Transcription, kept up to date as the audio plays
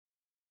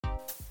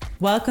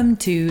Welcome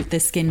to the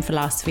Skin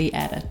Philosophy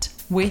Edit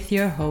with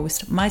your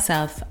host,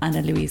 myself,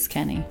 Anna Louise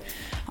Kenny.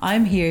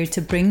 I'm here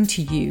to bring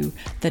to you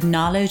the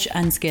knowledge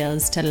and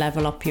skills to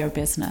level up your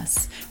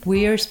business.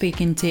 We are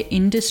speaking to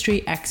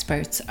industry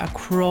experts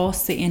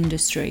across the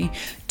industry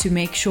to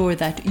make sure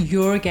that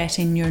you're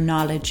getting your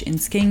knowledge in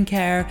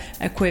skincare,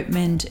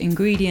 equipment,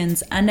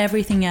 ingredients, and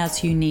everything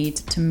else you need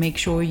to make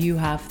sure you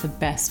have the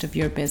best of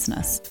your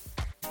business.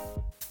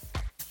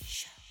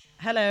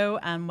 Hello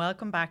and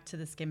welcome back to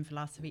the Skin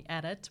Philosophy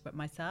Edit with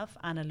myself,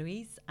 Anna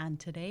Louise, and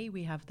today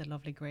we have the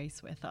lovely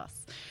Grace with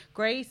us.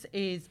 Grace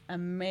is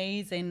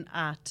amazing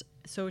at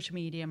social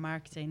media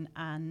marketing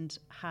and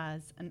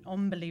has an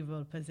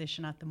unbelievable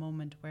position at the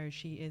moment where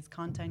she is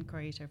content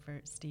creator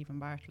for Stephen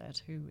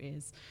Bartlett, who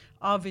is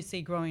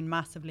obviously growing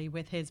massively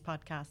with his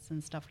podcasts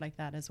and stuff like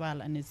that as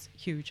well, and is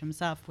huge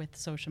himself with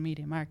social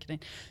media marketing.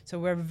 So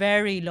we're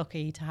very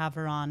lucky to have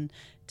her on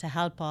to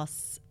help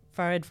us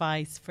for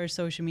advice for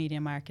social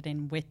media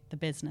marketing with the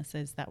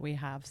businesses that we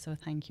have. So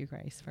thank you,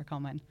 Grace, for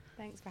coming.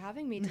 Thanks for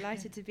having me.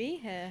 Delighted to be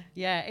here.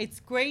 Yeah, it's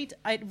great.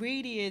 It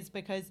really is,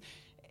 because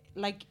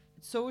like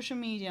social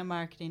media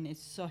marketing is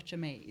such a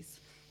maze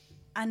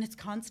and it's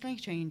constantly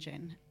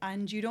changing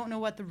and you don't know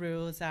what the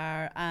rules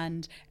are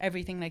and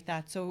everything like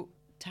that. So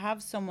to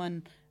have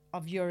someone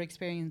of your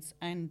experience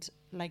and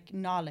like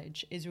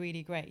knowledge is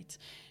really great.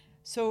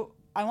 So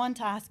I want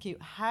to ask you,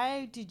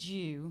 how did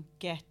you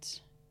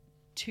get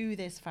to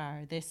this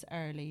far, this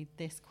early,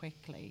 this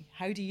quickly?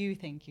 How do you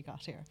think you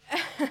got here?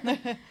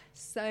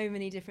 So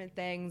many different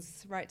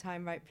things, right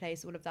time, right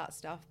place, all of that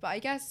stuff. But I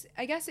guess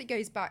it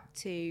goes back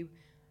to,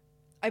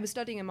 I was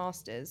studying a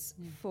master's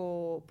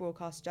for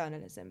broadcast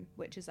journalism,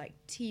 which is like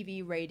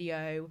TV,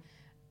 radio,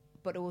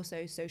 but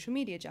also social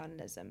media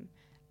journalism.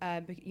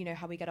 You know,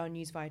 how we get our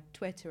news via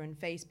Twitter and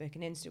Facebook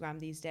and Instagram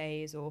these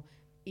days, or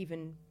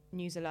even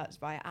news alerts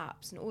via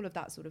apps and all of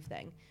that sort of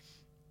thing.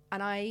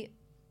 And I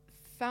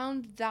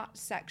found that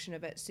section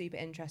of it super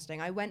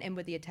interesting. I went in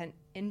with the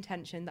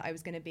intention that I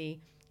was going to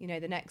be, you know,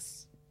 the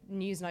next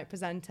Newsnight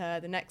presenter,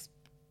 the next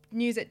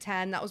News at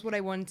 10. That was what I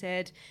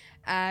wanted.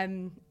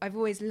 I've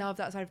always loved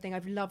that side of thing.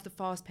 I've loved the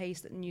fast pace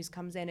that news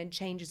comes in and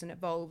changes and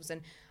evolves, and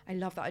I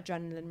love that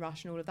adrenaline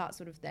rush and all of that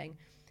sort of thing.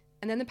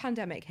 And then the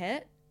pandemic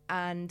hit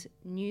and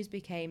news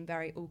became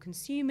very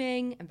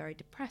all-consuming and very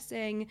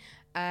depressing.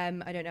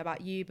 I don't know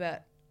about you,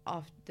 but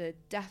after the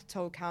death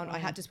toll count, I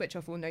had to switch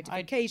off all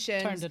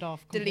notifications, I turned it off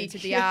completely.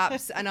 Deleted the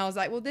apps, and I was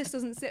like, well, this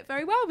doesn't sit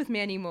very well with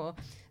me anymore.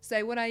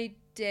 So what I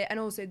did, and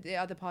also the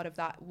other part of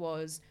that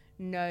was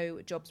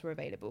no jobs were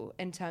available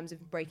in terms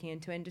of breaking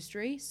into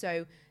industry.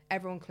 So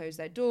everyone closed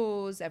their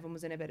doors, everyone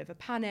was in a bit of a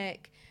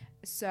panic.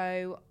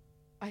 So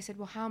I said,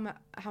 well, how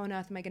on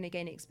earth am I going to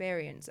gain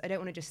experience? I don't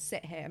want to just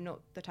sit here. I'm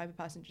not the type of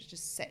person to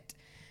just sit.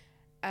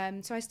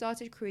 So I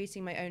started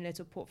creating my own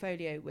little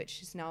portfolio, which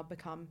has now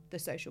become The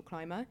Social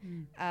Climber,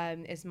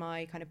 is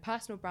my kind of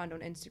personal brand on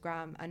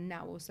Instagram and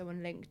now also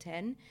on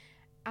LinkedIn.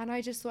 And I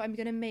just thought, I'm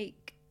going to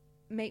make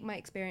my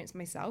experience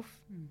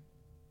myself.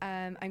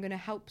 I'm going to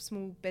help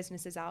small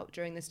businesses out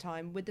during this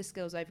time with the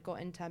skills I've got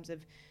in terms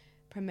of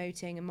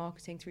promoting and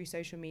marketing through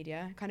social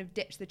media. Kind of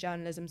ditched the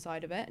journalism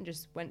side of it and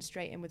just went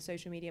straight in with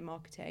social media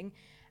marketing.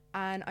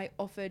 And I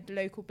offered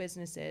local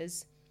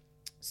businesses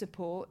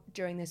support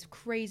during this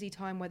crazy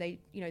time where they,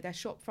 you know, their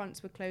shop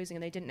fronts were closing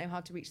and they didn't know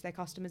how to reach their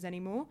customers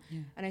anymore.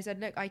 And I said,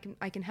 look, I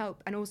can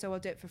help, and also I'll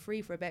do it for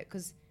free for a bit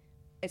because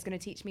it's going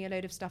to teach me a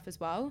load of stuff as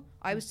well.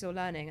 I was still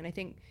learning, and I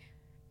think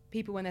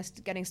people when they're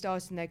getting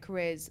started in their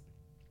careers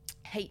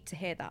hate to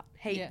hear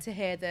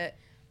that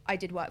I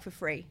did work for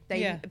free.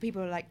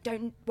 People are like,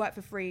 don't work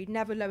for free,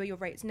 never lower your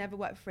rates, never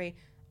work for free.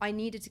 I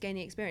needed to gain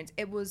the experience.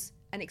 It was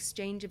an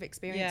exchange of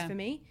experience for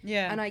me.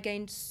 And I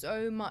gained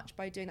so much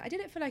by doing that. I did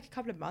it for like a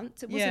couple of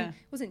months. It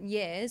wasn't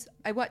years.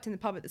 I worked in the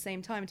pub at the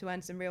same time to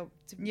earn some real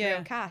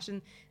cash,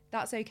 and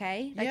that's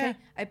okay. Like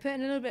I put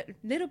in a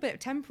little bit of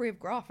temporary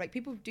of graft. Like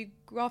people do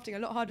grafting a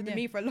lot harder than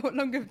me for a lot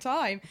longer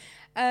time.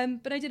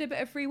 But I did a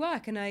bit of free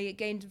work and I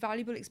gained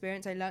valuable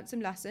experience. I learned some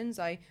lessons.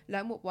 I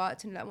learned what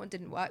worked and learned what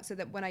didn't work, so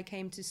that when I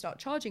came to start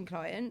charging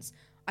clients,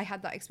 I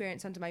had that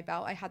experience under my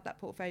belt. I had that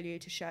portfolio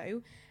to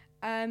show.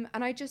 And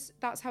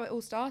that's how it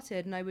all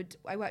started. And I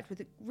worked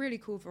with a really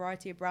cool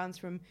variety of brands,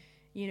 from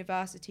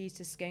universities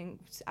to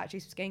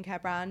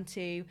skincare brand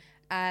to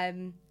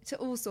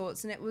all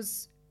sorts. And it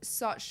was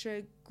such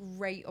a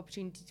great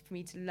opportunity for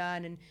me to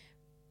learn and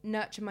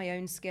nurture my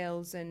own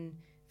skills and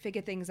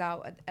figure things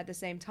out at the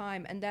same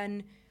time. And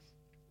then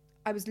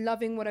I was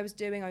loving what I was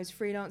doing. I was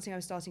freelancing. I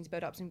was starting to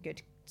build up some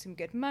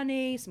good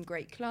money, some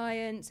great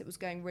clients. It was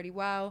going really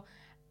well.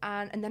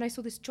 And then I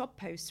saw this job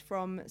post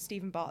from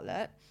Stephen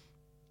Bartlett,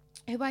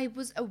 who I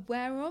was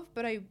aware of,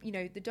 but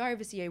the Diary of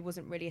a CEO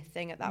wasn't really a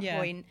thing at that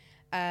point.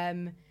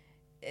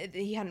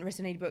 He hadn't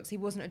written any books. He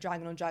wasn't a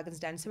dragon on Dragon's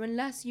Den. So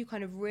unless you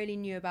kind of really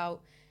knew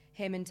about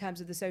him in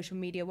terms of the social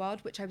media world,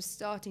 which I was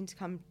starting to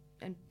come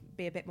and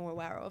be a bit more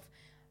aware of,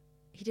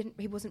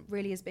 he wasn't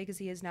really as big as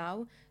he is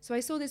now. So I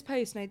saw this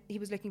post and he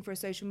was looking for a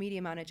social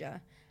media manager.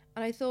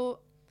 And I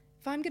thought,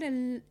 if I'm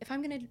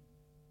gonna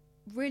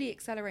really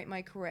accelerate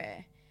my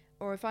career,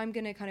 or if I'm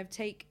going to kind of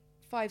take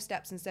 5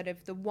 steps instead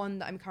of the one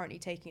that I'm currently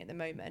taking at the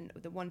moment,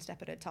 or the one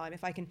step at a time,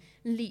 if I can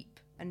leap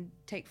and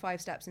take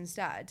 5 steps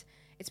instead,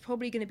 it's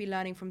probably going to be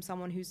learning from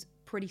someone who's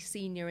pretty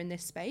senior in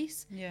this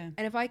space. Yeah.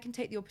 And if I can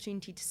take the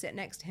opportunity to sit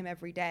next to him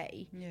every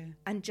day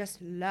and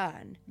just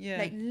learn, Yeah.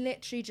 like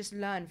literally just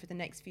learn for the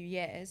next few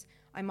years,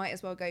 I might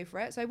as well go for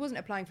it. So I wasn't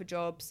applying for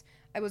jobs.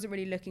 I wasn't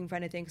really looking for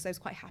anything because I was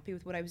quite happy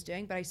with what I was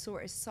doing, but I saw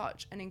it as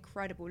such an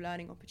incredible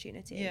learning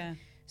opportunity. Yeah.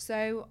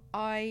 So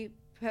I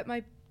put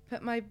my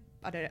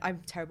I don't know,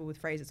 I'm terrible with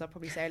phrases. I'll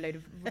probably say a load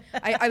of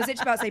I was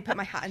literally about to say put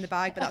my hat in the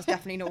bag, but that's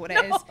definitely not what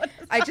it is.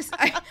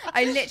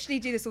 I literally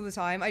do this all the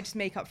time. I just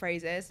make up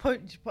phrases. I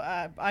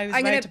was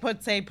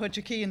about to put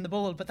your key in the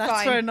bowl, but that's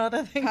fine. for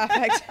another thing.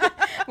 Perfect.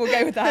 We'll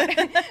go with that.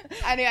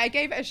 Anyway, I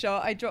gave it a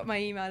shot. I dropped my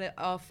email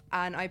off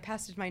and I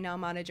pestered my now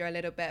manager a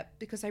little bit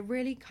because I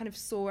really kind of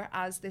saw it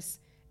as this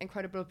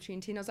incredible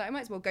opportunity, and I was like, I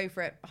might as well go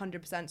for it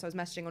 100%. So I was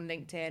messaging on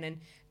LinkedIn and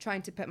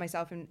trying to put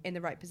myself in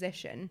the right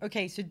position.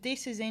 Okay, so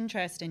this is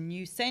interesting.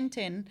 You sent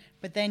in,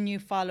 but then you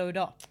followed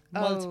up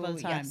multiple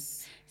times.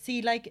 Yes.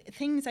 See, like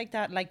things like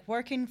that, like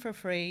working for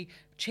free,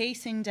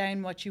 chasing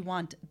down what you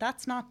want,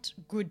 that's not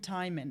good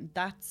timing.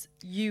 That's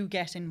you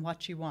getting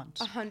what you want.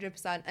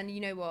 100%. And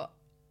you know what?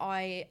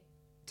 I,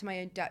 to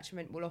my own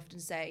detriment, will often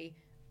say,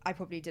 I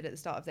probably did at the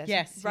start of this.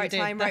 Yes, right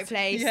time, right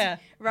place. Yeah.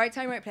 Right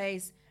time, right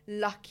place.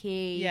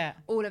 Lucky. Yeah.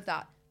 All of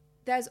that.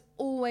 There's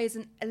always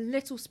a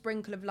little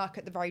sprinkle of luck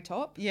at the very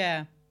top.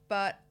 Yeah.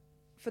 But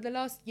for the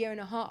last year and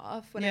a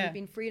half, when I've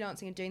been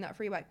freelancing and doing that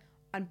free work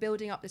and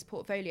building up this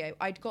portfolio,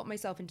 I'd got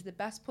myself into the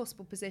best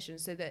possible position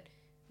so that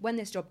when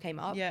this job came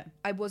up,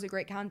 I was a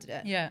great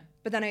candidate. Yeah.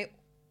 But then I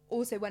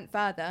also went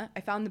further.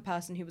 I found the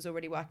person who was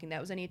already working there.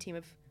 It was only a team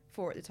of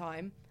 4 at the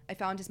time. I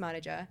found his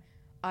manager.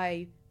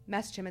 I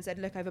messaged him and said,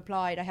 look, I've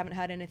applied. I haven't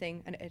heard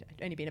anything. And it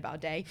had only been about a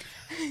day.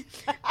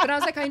 But I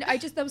was like,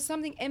 there was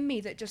something in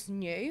me that just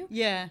knew.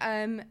 Yeah.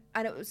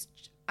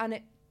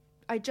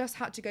 I just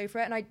had to go for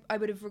it. And I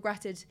would have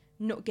regretted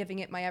not giving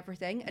it my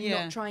everything and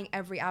not trying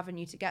every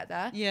avenue to get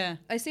there. Yeah.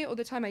 I see it all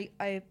the time.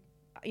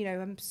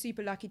 I'm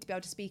super lucky to be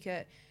able to speak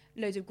at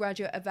loads of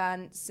graduate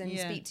events and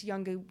speak to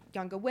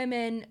younger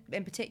women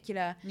in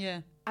particular.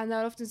 Yeah. And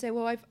they'll often say,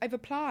 well, I've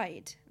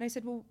applied. And I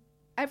said, well,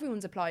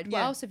 everyone's applied.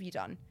 What else have you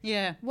done?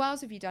 Yeah. What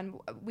else have you done?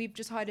 We've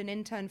just hired an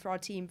intern for our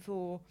team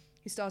who's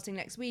starting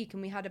next week.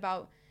 And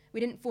we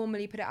didn't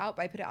formally put it out,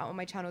 but I put it out on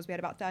my channels. We had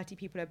about 30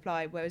 people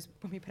apply, whereas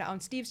when we put it out on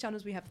Steve's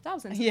channels, we have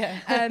thousands. Yeah.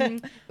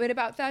 We had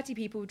about 30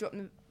 people drop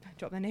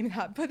their name in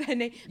that,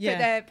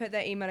 put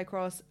their email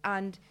across.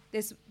 And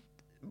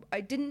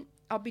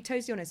I'll be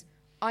totally honest,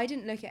 I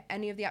didn't look at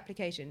any of the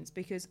applications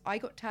because I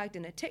got tagged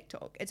in a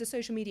TikTok. It's a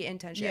social media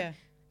internship. Yeah.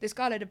 This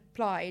girl had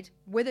applied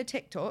with a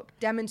TikTok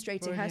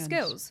demonstrating her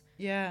skills.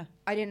 Yeah.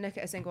 I didn't look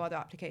at a single other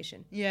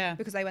application. Yeah.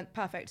 Because I went,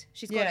 perfect.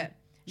 She's got it.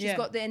 She's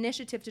got the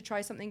initiative to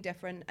try something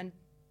different and,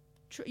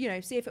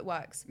 see if it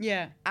works.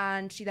 Yeah.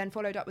 And she then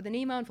followed up with an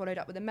email and followed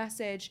up with a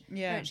message.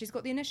 Yeah. She's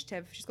got the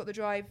initiative. She's got the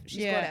drive.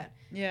 She's got it.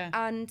 Yeah.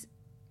 And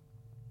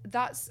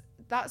that's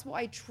what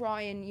I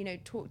try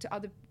and, talk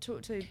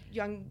to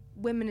young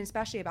women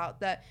especially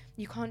about, that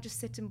you can't just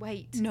sit and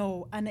wait.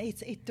 No. And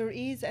there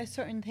is a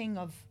certain thing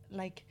of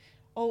like,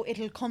 oh,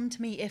 it'll come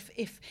to me if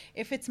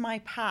it's my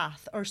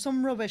path or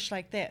some rubbish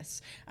like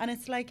this. And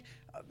it's like,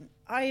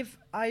 I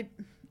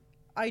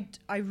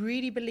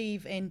really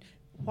believe in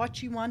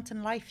what you want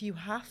in life. You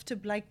have to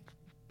like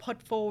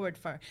put forward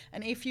for,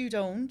 and if you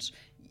don't,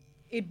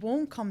 it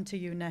won't come to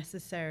you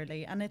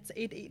necessarily. And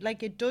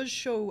it does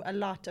show a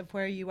lot of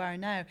where you are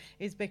now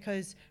is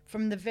because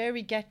from the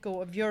very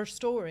get-go of your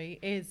story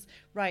is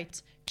right,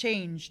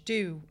 change,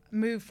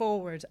 move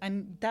forward,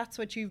 and that's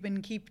what you've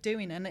been keep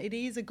doing, and it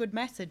is a good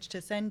message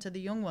to send to the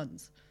young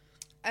ones.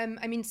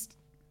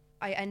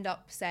 I end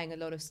up saying a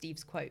lot of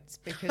Steve's quotes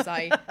because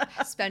I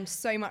spend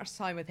so much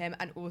time with him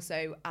and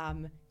also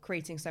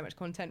creating so much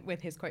content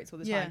with his quotes all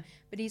the time.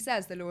 But he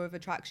says the law of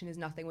attraction is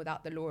nothing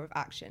without the law of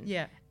action.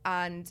 Yeah.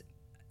 And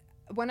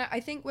when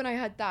I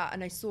heard that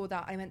and I saw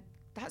that, I went,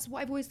 that's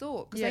what I've always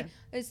thought. Because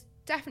there's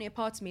definitely a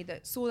part of me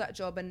that saw that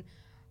job, and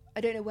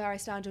I don't know where I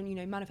stand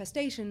on,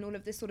 manifestation, all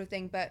of this sort of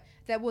thing, but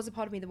there was a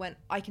part of me that went,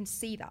 I can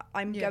see that.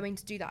 I'm going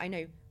to do that, I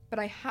know. But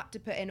I had to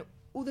put in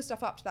all the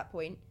stuff up to that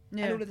point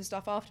and all of the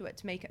stuff after it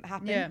to make it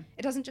happen. Yeah.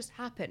 It doesn't just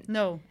happen.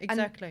 No,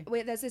 exactly.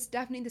 And there's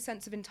definitely the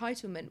sense of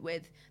entitlement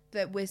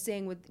that we're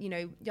seeing with,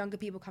 younger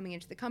people coming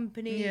into the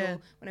company or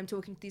when I'm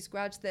talking to these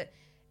grads that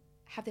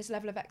have this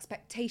level of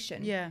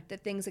expectation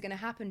that things are going to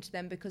happen to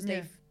them because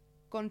they've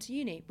gone to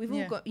uni. We've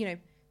all got,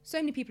 so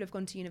many people have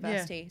gone to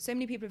university. So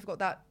many people have got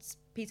that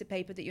piece of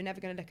paper that you're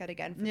never going to look at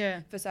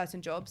again for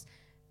certain jobs.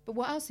 But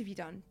what else have you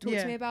done? Talk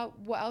to me about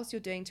what else you're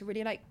doing to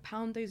really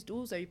pound those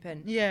doors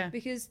open. Yeah.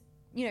 Because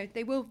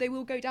they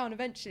will go down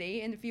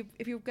eventually, and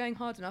if you're going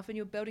hard enough and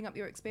you're building up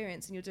your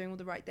experience and you're doing all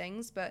the right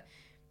things, but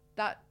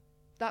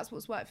that's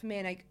what's worked for me.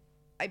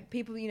 And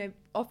people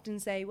often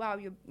say, wow,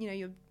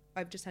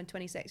 I've just turned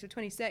 26. You're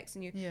 26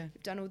 and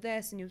you've done all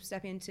this and you're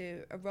stepping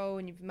into a role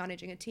and you're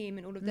managing a team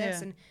and all of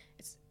this. And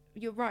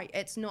you're right.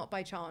 It's not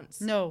by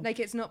chance. No. Like,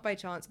 it's not by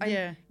chance.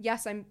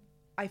 Yes,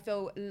 I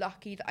feel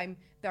lucky that I'm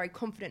very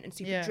confident and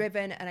super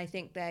driven. And I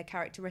think they're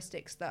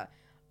characteristics that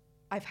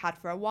I've had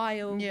for a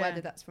while,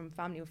 whether that's from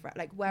family or friend,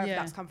 like wherever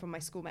that's come from, my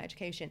school, my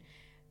education.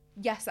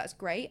 Yes, that's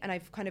great.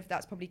 And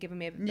that's probably given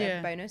me a bit of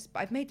a bonus,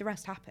 but I've made the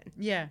rest happen.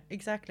 Yeah,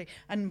 exactly.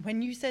 And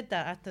when you said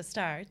that at the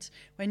start,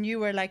 when you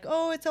were like,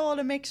 oh, it's all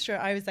a mixture,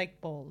 I was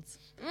like, balls.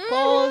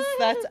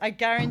 I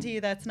guarantee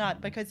you that's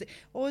not. Because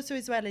also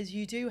as well as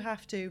you do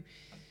have to,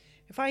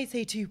 if I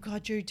say to you,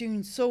 God, you're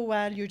doing so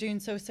well, you're doing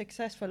so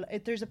successful,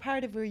 there's a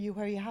part of where you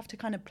have to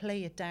kind of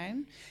play it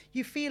down.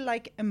 You feel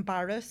like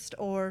embarrassed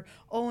or,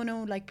 oh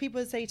no, like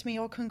people say to me,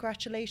 oh,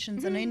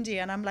 congratulations in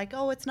India. And I'm like,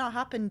 oh, it's not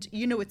happened.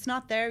 It's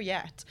not there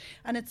yet.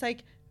 And it's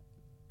like,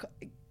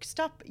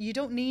 stop. You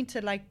don't need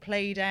to like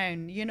play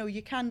down.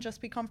 You can just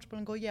be comfortable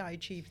and go, yeah, I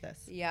achieved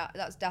this. Yeah,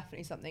 that's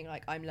definitely something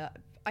like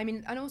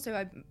and also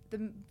I'm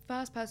the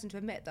first person to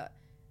admit that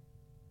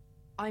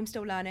I'm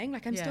still learning.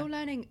 Like, I'm still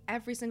learning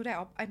every single day.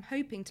 I'm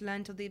hoping to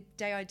learn till the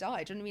day I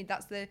die. Do you know what I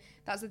mean?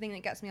 That's the thing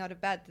that gets me out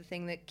of bed, the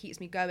thing that keeps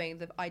me going,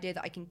 the idea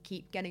that I can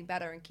keep getting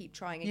better and keep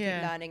trying and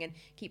keep learning and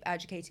keep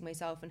educating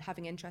myself and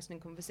having interesting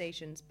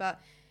conversations. But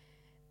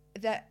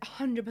that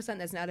 100%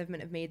 there's an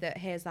element of me that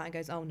hears that and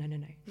goes, oh, no,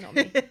 not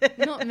me.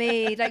 Not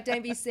me. Like,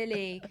 don't be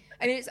silly.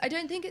 I mean, I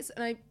don't think it's,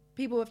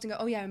 people often go,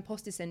 oh yeah,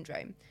 imposter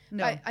syndrome.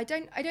 No. I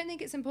don't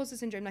think it's imposter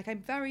syndrome. Like,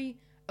 I'm very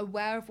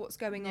aware of what's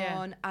going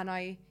on and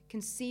I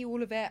can see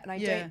all of it, and I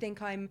don't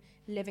think I'm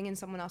living in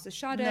someone else's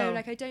shadow.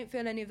 Like, I don't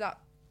feel any of that.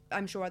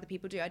 I'm sure other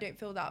people do. I don't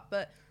feel that,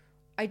 but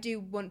I do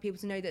want people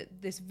to know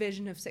that this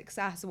vision of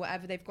success or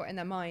whatever they've got in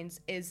their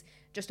minds is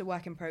just a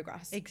work in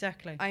progress.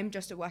 Exactly. I'm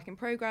just a work in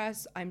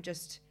progress. I'm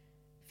just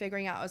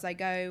figuring out as I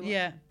go.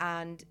 Yeah.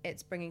 And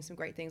it's bringing some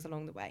great things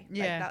along the way.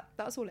 Yeah. Like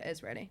that's all it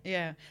is, really.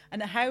 Yeah.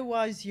 And how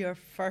was your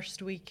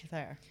first week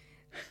there?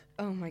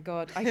 Oh my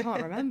God, I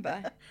can't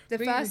remember. The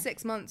really? First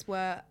 6 months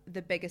were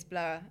the biggest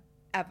blur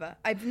ever.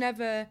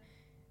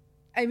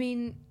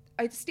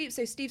 Steve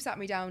sat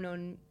me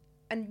down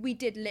and we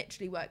did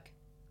literally work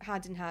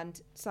hand in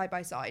hand, side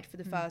by side for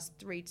the first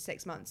 3 to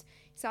 6 months.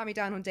 He sat me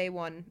down on day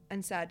one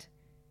and said,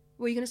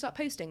 well, you're going to start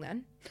posting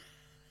then?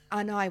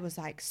 And I was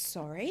like,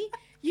 sorry?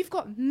 You've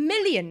got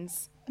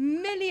millions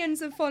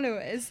of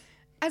followers,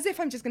 as if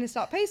I'm just going to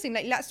start posting.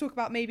 Like, let's talk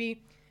about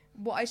maybe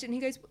what I should. And he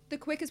goes, the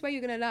quickest way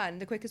you're going to learn,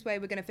 the quickest way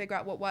we're going to figure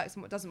out what works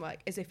and what doesn't work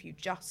is if you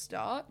just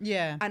start.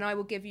 Yeah. And I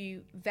will give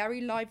you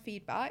very live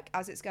feedback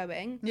as it's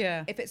going.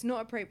 Yeah. If it's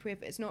not appropriate,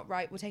 if it's not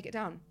right, we'll take it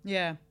down.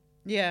 Yeah.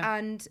 Yeah.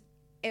 And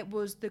it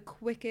was the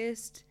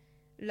quickest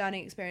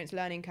learning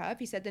curve.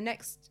 He said the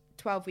next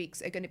 12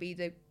 weeks are going to be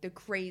the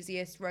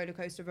craziest roller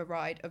coaster of a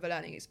ride of a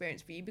learning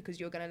experience for you, because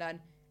you're going to learn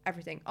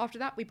everything. After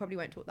that, we probably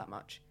won't talk that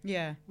much.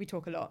 Yeah. We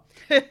talk a lot.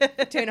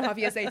 2.5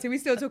 years later, we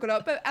still talk a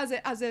lot. But as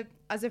a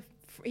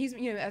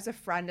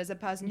friend, as a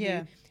person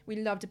who we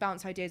love to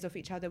bounce ideas off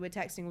each other. We're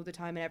texting all the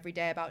time and every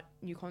day about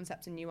new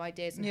concepts and new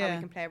ideas and how we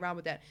can play around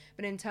with it.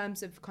 But in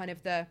terms of kind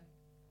of the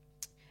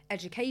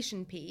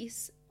education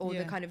piece or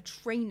the kind of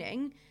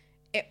training,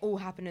 it all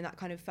happened in that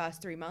kind of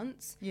first 3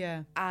 months.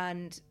 Yeah.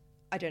 And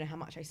I don't know how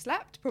much I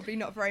slept, probably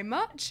not very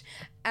much.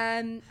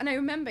 And I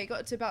remember it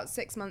got to about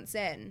 6 months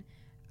in,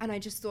 and I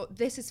just thought,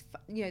 this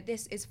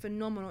is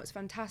phenomenal. It's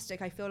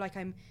fantastic. I feel like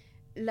I'm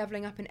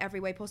leveling up in every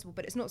way possible,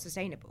 but it's not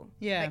sustainable.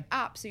 Yeah. Like,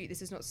 absolutely,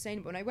 this is not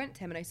sustainable. And I went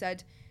to him and I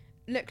said,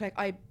 look, like,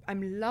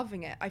 I'm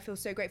loving it. I feel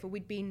so grateful.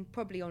 We'd been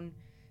probably on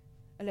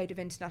a load of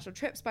international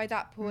trips by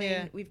that point.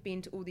 Yeah. We've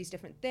been to all these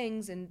different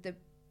things, and the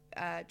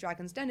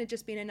Dragon's Den had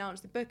just been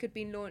announced. The book had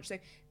been launched. So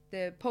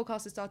the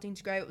podcast is starting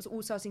to grow. It was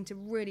all starting to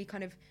really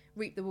kind of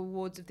reap the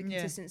rewards of the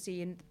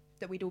consistency and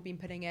that we'd all been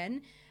putting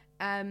in.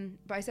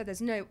 But I said,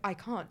 I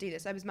can't do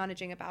this. I was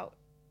managing about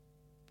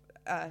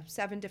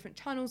 7 different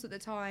channels at the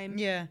time,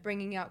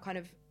 bringing out kind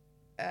of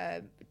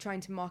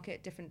trying to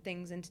market different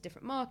things into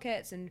different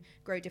markets and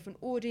grow different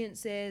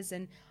audiences.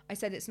 And I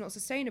said, it's not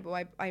sustainable.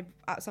 I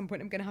at some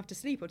point I'm going to have to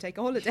sleep or take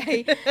a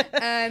holiday.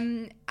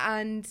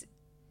 And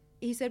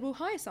he said, well,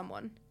 hire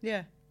someone.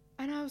 Yeah.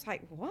 And I was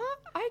like, what?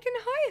 I can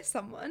hire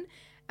someone?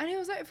 And he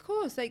was like, of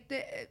course. Like,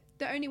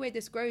 the only way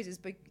this grows is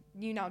by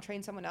you now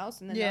train someone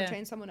else, and then they'll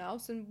train someone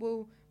else, and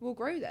we'll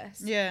grow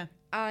this. Yeah.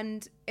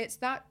 And it's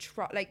that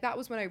trust. Like, that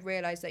was when I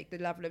realized, like, the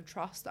level of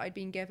trust that I'd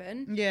been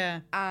given.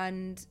 Yeah.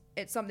 And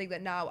it's something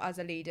that now, as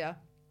a leader,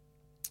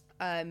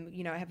 I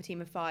have a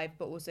team of 5,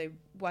 but also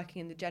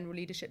working in the general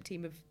leadership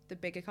team of the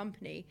bigger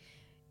company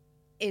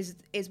is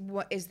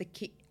what is the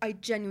key. I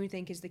genuinely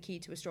think is the key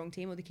to a strong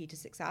team, or the key to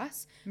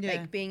success. Yeah.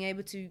 Like, being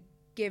able to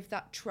give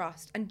that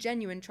trust, and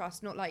genuine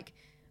trust, not like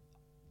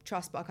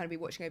trust but I'll kind of be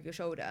watching over your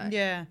shoulder.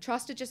 Yeah.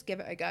 Trust to just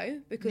give it a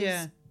go,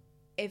 because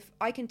if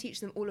I can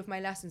teach them all of my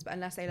lessons, but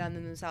unless they learn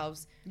them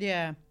themselves,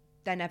 they're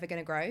never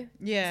going to grow.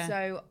 Yeah.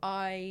 So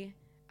I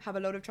have a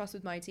lot of trust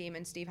with my team,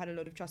 and Steve had a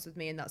lot of trust with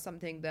me, and that's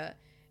something that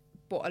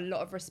brought a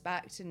lot of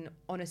respect and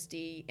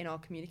honesty in our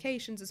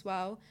communications as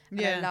well.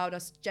 And it allowed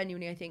us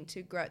genuinely, I think,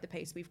 to grow at the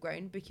pace we've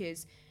grown,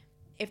 because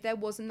if there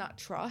wasn't that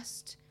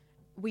trust,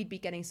 we'd be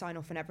getting sign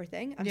off on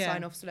everything, and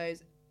sign off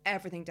slows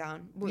everything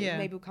down.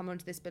 Maybe we'll come on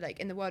to this, but like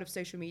in the world of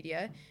social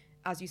media,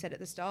 as you said at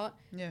the start,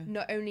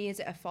 not only is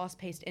it a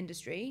fast-paced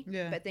industry,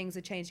 but things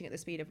are changing at the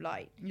speed of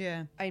light.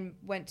 I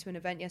went to an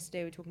event yesterday,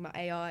 we were talking about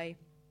AI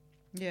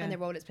and the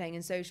role it's playing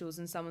in socials,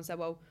 and someone said,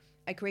 well,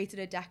 I created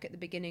a deck at the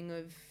beginning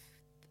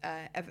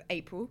of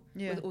April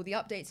with all the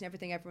updates and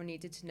everything everyone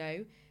needed to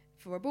know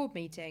for a board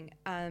meeting,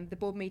 and the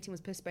board meeting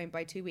was postponed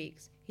by 2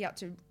 weeks. He had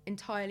to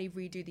entirely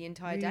redo the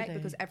entire deck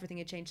because everything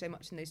had changed so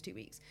much in those 2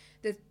 weeks.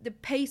 The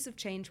pace of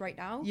change right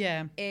now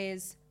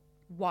is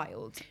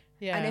wild.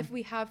 And if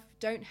we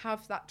don't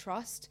have that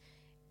trust,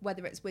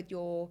 whether it's with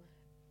your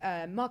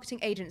marketing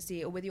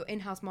agency or with your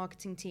in-house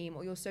marketing team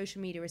or your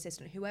social media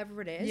assistant,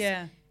 whoever it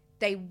is,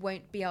 they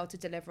won't be able to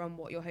deliver on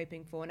what you're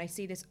hoping for. And I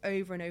see this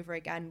over and over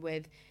again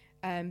with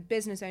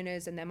business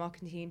owners and their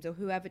marketing teams or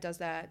whoever does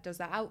their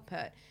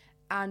output,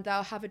 and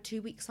they'll have a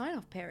 2-week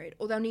sign-off period,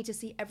 or they'll need to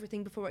see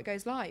everything before it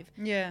goes live.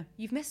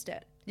 You've missed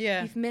it.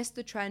 You've missed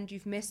the trend.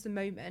 You've missed the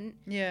moment.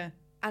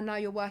 And now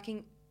you're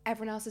working.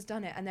 Everyone else has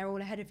done it and they're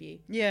all ahead of you.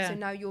 So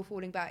now you're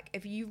falling back.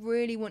 If you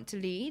really want to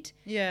lead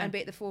and be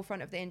at the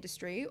forefront of the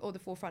industry or the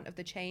forefront of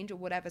the change or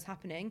whatever's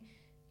happening,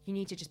 you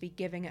need to just be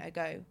giving it a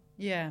go.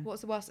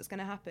 What's the worst that's going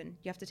to happen?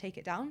 You have to take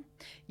it down.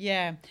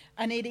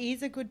 And it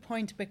is a good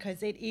point,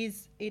 because it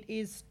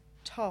is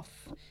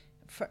tough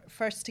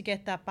first to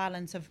get that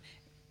balance of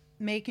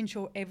making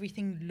sure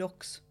everything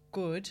looks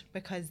good,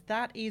 because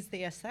that is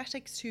the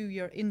aesthetics to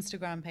your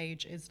Instagram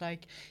page, is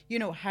like, you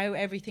know, how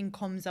everything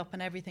comes up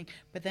and everything,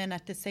 but then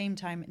at the same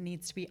time it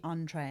needs to be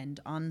on trend,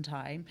 on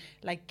time,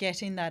 like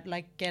getting that,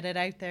 like, get it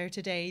out there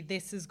today,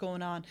 this is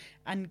going on,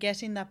 and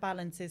getting that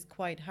balance is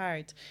quite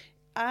hard.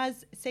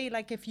 As say,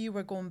 like, if you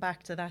were going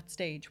back to that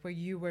stage where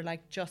you were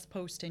like just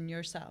posting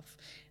yourself,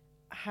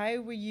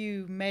 how were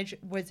you measure?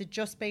 Was it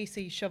just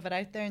basically shove it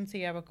out there and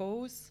see how it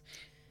goes?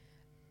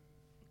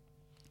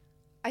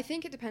 I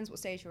think it depends what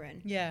stage you're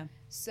in.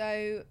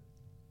 So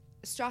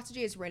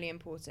strategy is really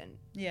important.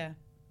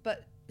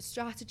 But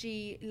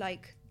strategy,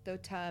 like the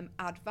term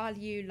add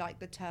value, like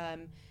the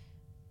term,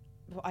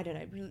 I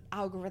don't know,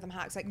 algorithm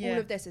hacks, like all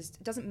of this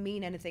doesn't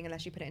mean anything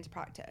unless you put it into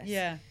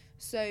practice.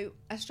 So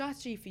a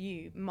strategy for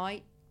you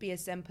might be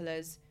as simple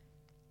as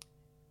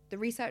the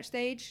research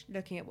stage,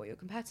 looking at what your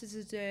competitors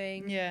are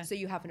doing. So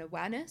you have an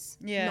awareness,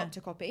 not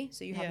to copy.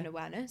 So you have an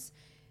awareness,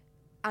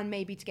 and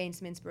maybe to gain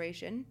some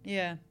inspiration.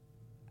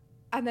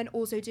 And then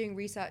also doing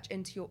research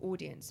into your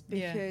audience,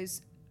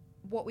 because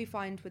what we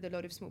find with a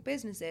lot of small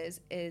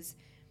businesses is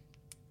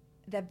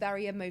they're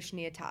very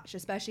emotionally attached,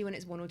 especially when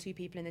it's 1 or 2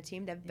 people in the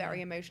team. They're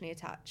very emotionally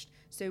attached.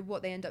 So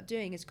what they end up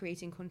doing is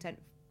creating content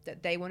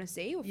that they want to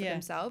see or for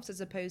themselves, as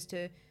opposed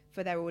to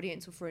for their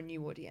audience or for a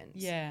new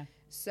audience.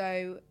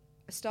 So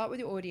start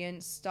with your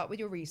audience, start with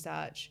your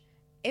research.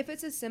 If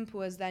it's as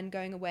simple as then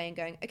going away and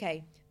going,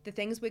 okay, the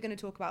things we're going to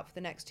talk about for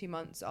the next 2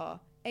 months are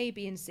A,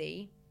 B, and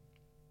C.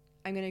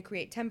 I'm going to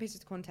create 10 pieces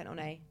of content on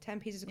A, 10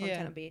 pieces of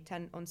content on B,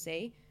 10 on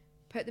C.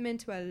 Put them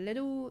into a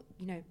little,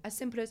 you know, as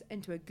simple as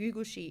into a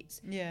Google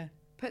Sheets.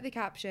 Put the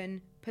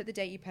caption, put the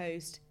date you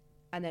post,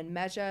 and then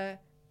measure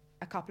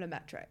a couple of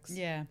metrics.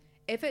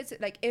 If it's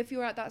like, if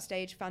you're at that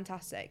stage,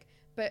 fantastic.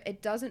 But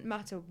it doesn't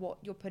matter what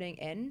you're putting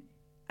in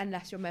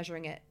unless you're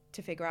measuring it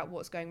to figure out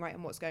what's going right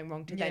and what's going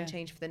wrong to then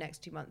change for the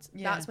next 2 months.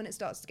 That's when it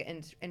starts to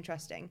get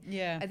interesting.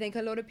 I think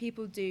a lot of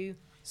people do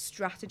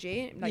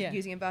strategy, like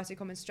using inverted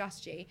commas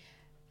strategy,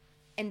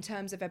 in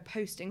terms of a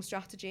posting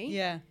strategy.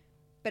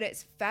 But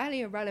it's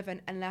fairly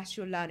irrelevant unless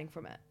you're learning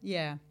from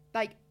it.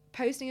 Like,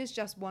 posting is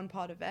just one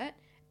part of it.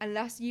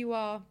 Unless you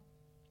are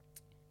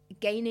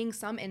gaining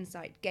some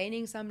insight,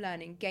 gaining some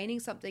learning, gaining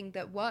something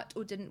that worked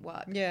or didn't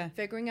work,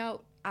 figuring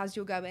out as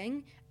you're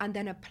going, and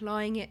then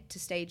applying it to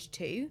stage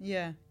 2.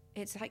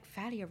 It's like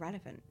fairly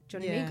irrelevant. Do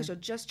you know what I mean? Because you're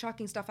just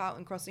chucking stuff out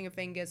and crossing your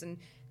fingers and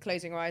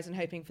closing your eyes and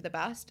hoping for the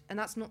best. And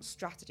that's not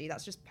strategy.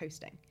 That's just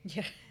posting.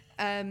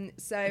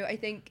 So I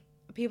think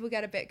people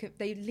get a bit,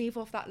 they leave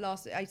off that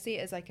last, I see it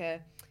as like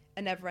a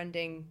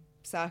never-ending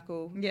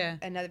circle,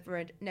 a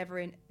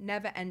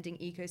never-ending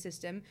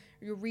ecosystem.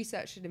 Your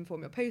research should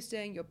inform your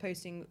posting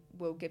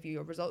will give you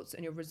your results,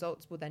 and your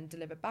results will then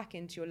deliver back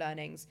into your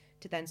learnings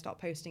to then start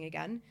posting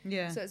again.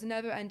 So it's a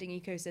never-ending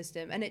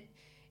ecosystem, and it,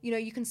 you know,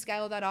 you can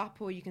scale that up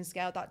or you can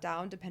scale that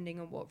down depending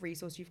on what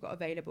resource you've got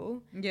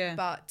available.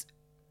 But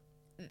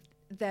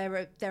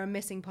there are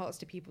missing parts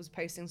to people's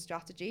posting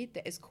strategy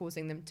that is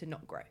causing them to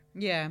not grow.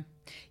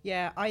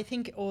 I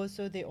think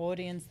also the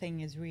audience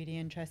thing is really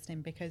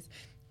interesting, because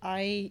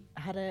I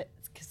had a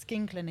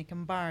skin clinic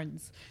in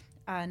Barnes,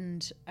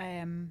 and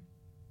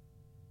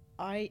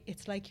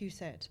it's like you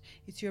said,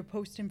 it's you're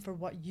posting for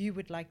what you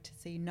would like to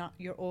see, not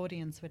your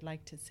audience would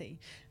like to see.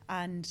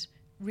 And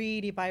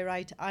really, by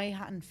right, I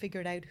hadn't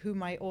figured out who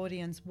my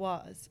audience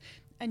was.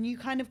 And you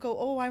kind of go,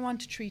 oh, I want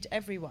to treat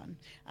everyone.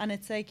 And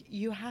it's like,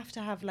 you have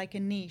to have like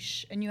a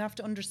niche, and you have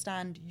to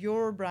understand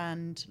your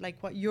brand,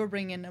 like what you're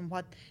bringing and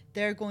what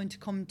they're going to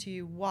come to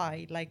you,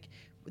 why, like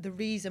the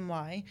reason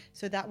why.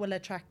 So that will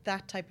attract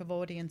that type of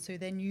audience. So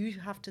then you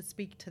have to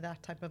speak to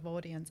that type of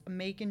audience and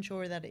making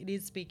sure that it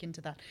is speaking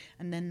to that.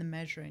 And then the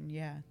measuring,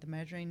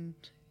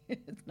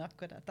 It's not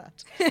good at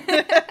that.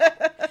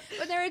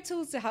 But there are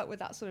tools to help with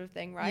that sort of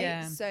thing, right?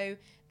 Yeah. So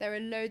there are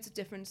loads of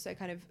different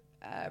kind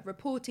of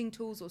reporting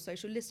tools or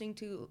social listening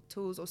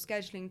tools or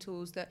scheduling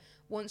tools that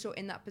once you're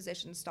in that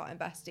position, start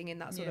investing in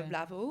that sort of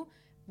level,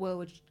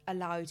 will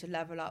allow you to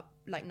level up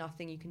like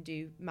nothing you can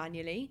do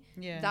manually.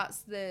 Yeah.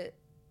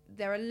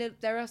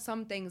 There are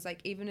some things,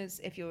 like even as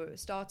if you're a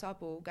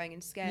startup or going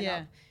into scale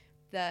up,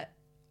 that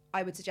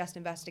I would suggest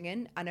investing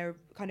in, and a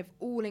kind of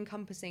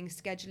all-encompassing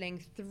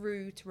scheduling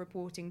through to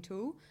reporting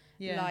tool,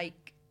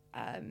 like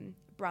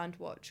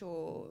Brandwatch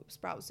or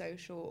Sprout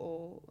Social,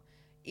 or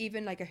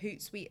even like a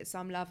Hootsuite at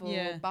some level,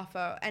 or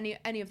Buffer, any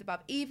of the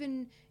above.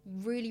 Even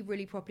really,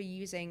 really properly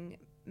using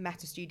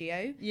Meta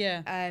Studio,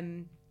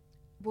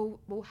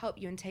 will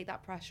help you and take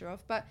that pressure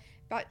off. But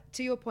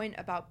to your point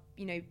about,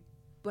 you know,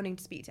 wanting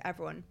to speak to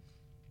everyone,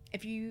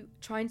 if you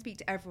try and speak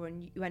to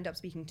everyone, you end up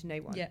speaking to no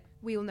one. Yeah.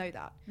 We all know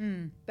that.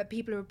 But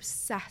people are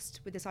obsessed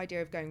with this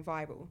idea of going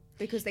viral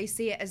because they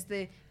see it as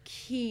the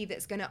key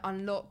that's going to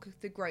unlock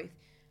the growth.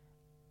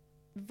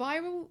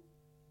 Viral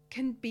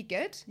can be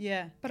good.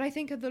 Yeah. But I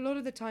think a lot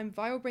of the time,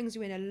 viral brings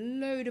you in a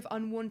load of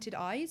unwanted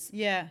eyes.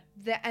 Yeah.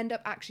 That end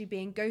up actually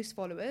being ghost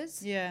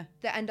followers. Yeah.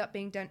 That end up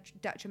being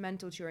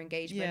detrimental to your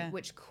engagement,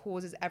 which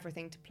causes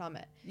everything to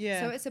plummet.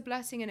 Yeah. So it's a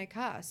blessing and a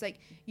curse.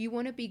 Like, you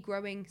want to be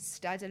growing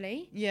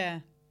steadily. Yeah.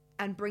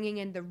 And bringing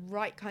in the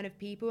right kind of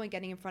people and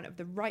getting in front of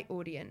the right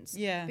audience.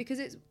 Yeah.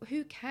 Because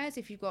who cares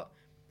if you've got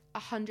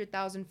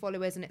 100,000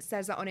 followers and it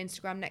says that on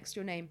Instagram next to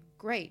your name?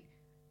 Great.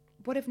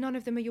 What if none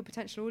of them are your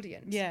potential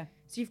audience? Yeah.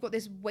 So you've got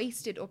this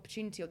wasted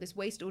opportunity or this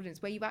wasted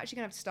audience where you're actually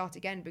going to have to start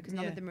again because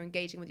none of them are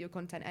engaging with your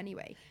content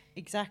anyway.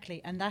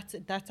 Exactly. And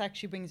that's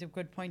actually brings a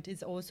good point,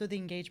 is also the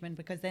engagement,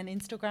 because then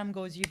Instagram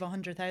goes, you've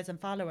 100,000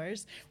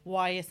 followers.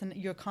 Why isn't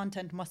your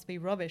content must be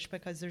rubbish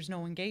because there's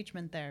no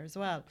engagement there as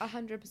well?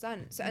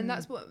 100%. So, and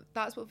that's what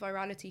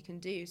virality can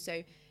do.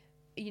 So,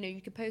 you know,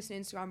 you could post an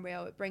Instagram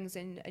reel, it brings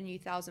in a new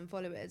 1,000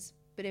 followers.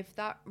 But if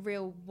that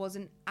reel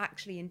wasn't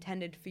actually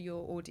intended for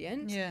your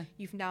audience,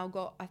 you've now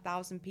got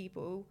 1,000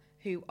 people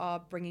who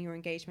are bringing your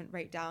engagement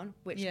rate down,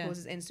 which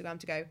causes Instagram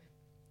to go,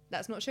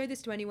 let's not show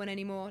this to anyone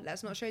anymore.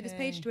 Let's not show this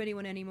page to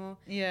anyone anymore.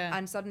 Yeah.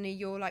 And suddenly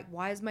you're like,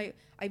 I've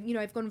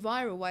gone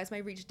viral. Why is my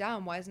reach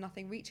down? Why is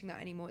nothing reaching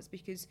that anymore? It's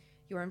because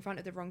you're in front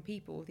of the wrong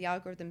people. The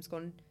algorithm's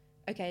gone,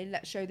 okay,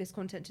 let's show this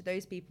content to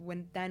those people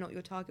when they're not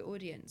your target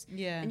audience.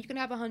 Yeah. And you can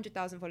have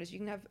 100,000 followers. You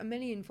can have 1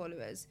 million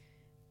followers.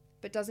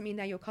 But doesn't mean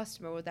they're your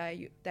customer or they're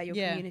your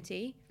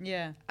community.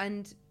 Yeah.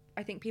 And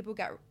I think people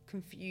get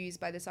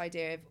confused by this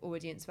idea of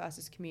audience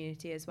versus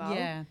community as well.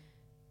 Yeah.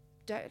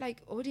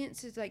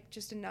 Audience is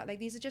just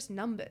these are just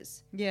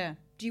numbers. Yeah.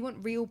 Do you want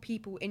real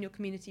people in your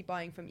community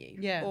buying from you?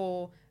 Yeah.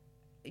 Or,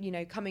 you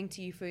know, coming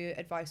to you for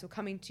advice, or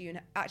coming to you and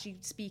actually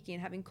speaking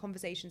and having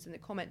conversations in the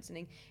comments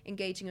and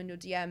engaging on your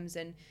DMs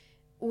and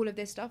all of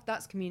this stuff?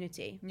 That's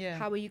community. Yeah.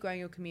 How are you growing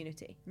your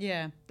community?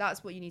 Yeah.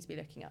 That's what you need to be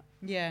looking at.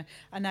 Yeah.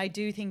 And I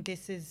do think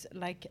this is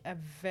like a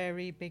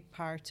very big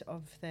part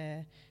of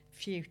the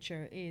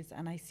future is,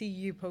 and I see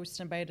you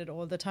posting about it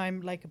all the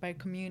time, like about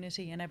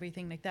community and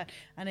everything like that.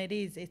 And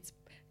it's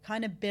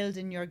kind of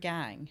building your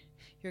gang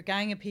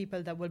of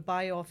people that will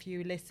buy off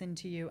you, listen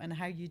to you, and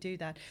how you do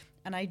that.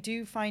 And I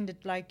do find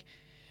it like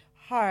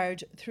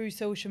hard through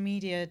social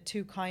media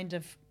to kind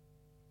of,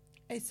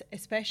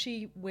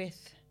 especially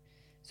with,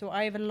 so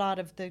I have a lot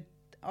of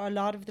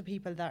the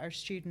people that are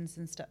students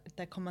and stuff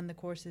that come on the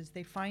courses,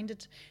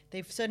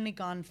 they've suddenly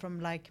gone from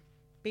like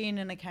being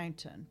an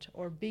accountant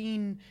or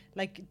being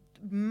like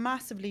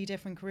massively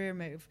different career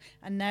move,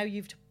 and now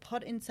you've to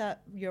put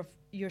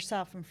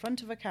yourself in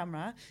front of a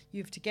camera,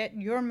 you've to get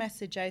your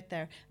message out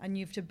there, and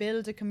you've to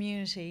build a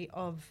community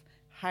of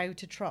how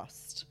to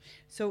trust.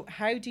 So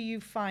how do you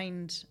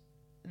find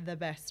the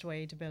best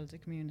way to build a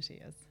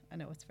community? I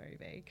know it's very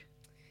vague.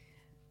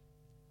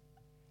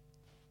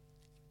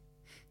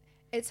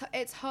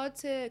 It's hard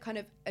to kind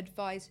of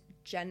advise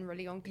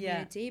generally on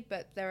community,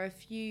 but there are a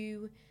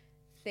few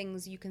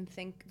things you can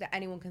think that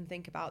anyone can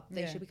think about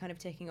they should be kind of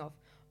ticking off.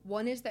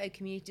 One is that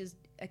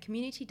a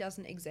community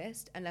doesn't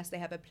exist unless they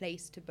have a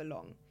place to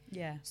belong.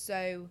 Yeah.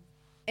 So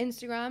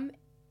Instagram,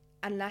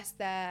 unless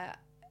they're,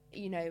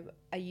 you know,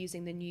 are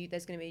using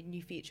there's going to be a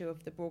new feature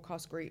of the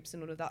broadcast groups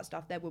and all of that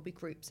stuff, there will be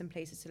groups and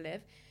places to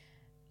live.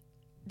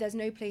 There's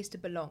no place to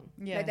belong.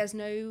 Yeah. Like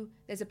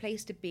there's a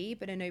place to be,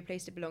 but no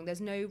place to belong. There's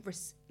no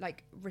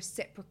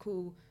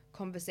reciprocal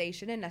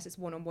conversation unless it's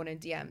one-on-one in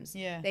DMs.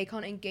 Yeah. They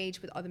can't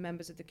engage with other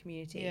members of the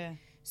community. Yeah.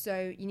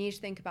 So you need to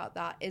think about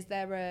that. Is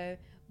there a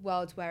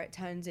world where it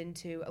turns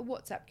into a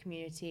WhatsApp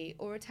community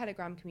or a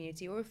Telegram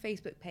community or a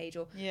Facebook page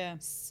or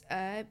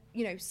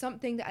you know,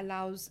 something that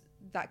allows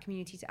that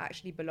community to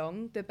actually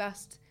belong?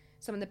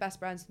 Some of the best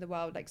brands in the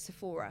world, like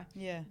Sephora,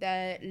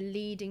 they're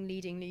leading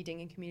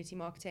in community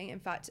marketing. In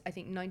fact, I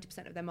think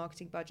 90% of their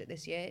marketing budget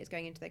this year is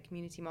going into their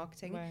community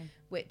marketing,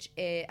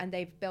 and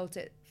they've built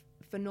it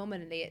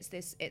phenomenally.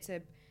 It's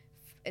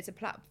a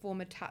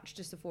platform attached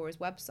to Sephora's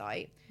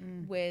website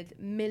with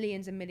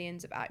millions and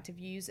millions of active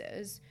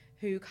users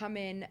who come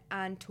in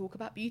and talk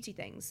about beauty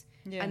things.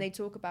 Yeah. And they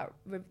talk about,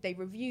 they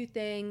review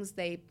things,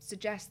 they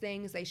suggest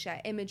things, they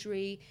share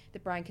imagery. The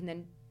brand can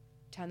then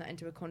turn that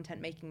into a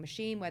content making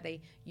machine where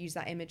they use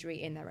that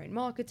imagery in their own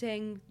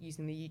marketing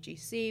using the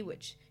UGC,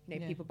 which, you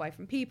know, people buy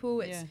from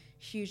people. It's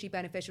hugely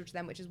beneficial to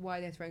them, which is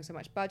why they're throwing so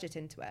much budget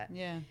into it.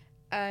 Yeah.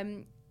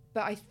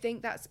 But I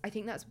think that's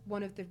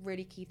one of the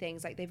really key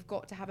things. Like, they've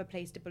got to have a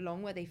place to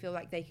belong where they feel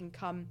like they can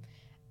come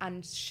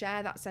and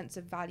share that sense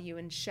of value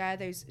and share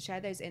those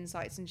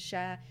insights and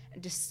share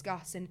and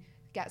discuss and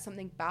get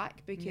something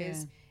back,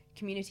 because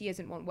community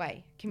isn't one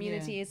way.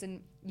 Community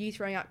isn't you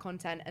throwing out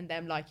content and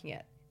them liking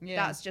it.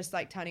 That's just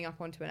like turning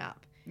up onto an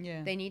app.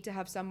 They need to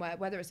have somewhere,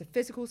 whether it's a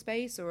physical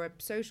space or a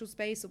social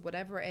space or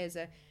whatever it is,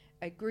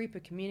 a group, a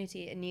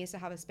community, it needs to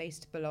have a space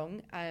to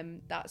belong.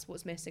 That's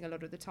what's missing a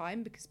lot of the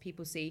time, because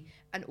people see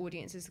an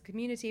audience as a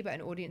community, but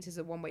an audience is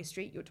a one-way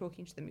street. You're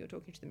talking to them, you're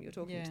talking to them, you're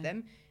talking to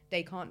them.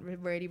 They can't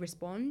really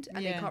respond,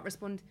 and they can't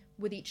respond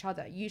with each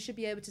other. You should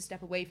be able to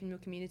step away from your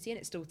community and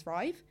it still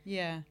thrive.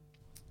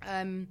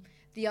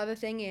 The other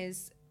thing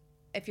is,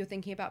 if you're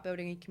thinking about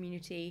building a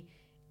community,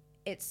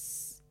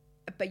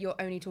 but you're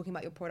only talking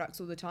about your products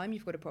all the time,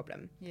 you've got a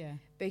problem.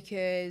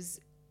 Because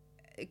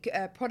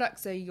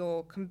products are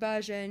your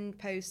conversion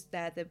post,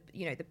 they're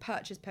the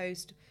purchase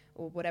post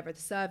or whatever the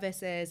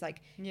service is.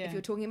 Like, if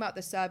you're talking about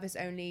the service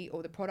only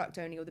or the product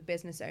only or the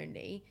business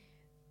only,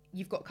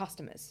 you've got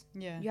customers.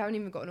 You haven't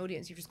even got an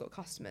audience, you've just got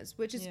customers,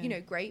 which is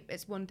great.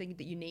 It's one thing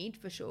that you need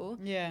for sure.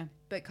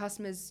 But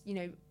customers,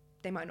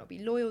 they might not be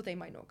loyal, they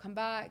might not come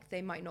back,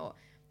 they might not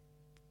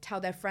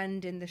tell their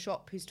friend in the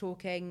shop who's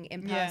talking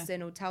in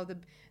person, or tell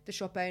the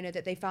shop owner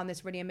that they found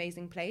this really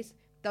amazing place.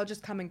 They'll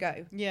just come and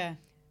go.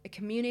 A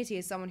community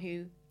is someone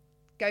who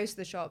goes to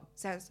the shop,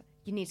 says,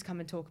 you need to come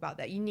and talk about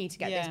that, you need to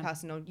get this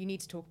person on, you need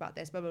to talk about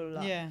this, blah blah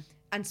blah,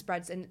 and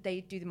spreads, and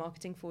they do the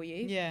marketing for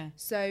you.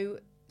 So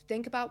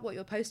think about what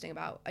you're posting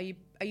about. Are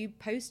you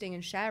posting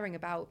and sharing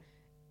about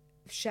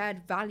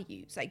shared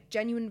values, like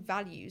genuine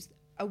values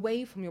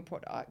away from your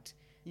product,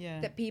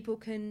 that people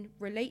can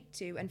relate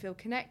to and feel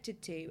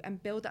connected to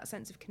and build that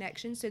sense of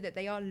connection so that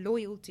they are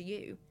loyal to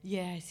you?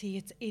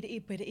 See,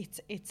 but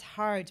it's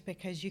hard,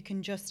 because you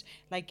can just,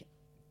 like,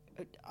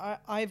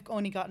 I've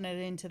only gotten it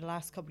into the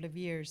last couple of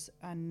years,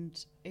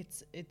 and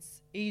it's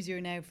easier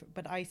now,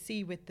 but I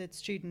see with the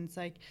students,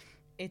 like,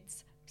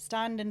 it's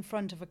stand in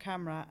front of a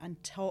camera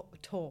and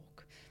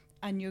talk,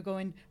 and you're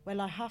going, well,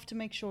 I have to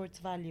make sure it's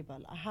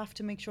valuable, I have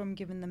to make sure I'm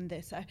giving them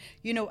this,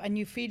 and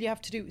you feel you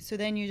have to do, so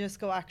then you just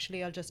go,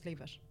 actually, I'll just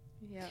leave it.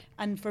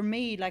 And for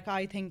me, like,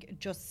 I think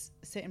just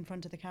sit in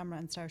front of the camera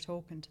and start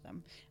talking to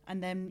them,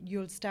 and then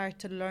you'll start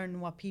to learn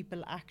what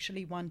people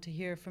actually want to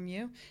hear from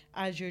you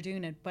as you're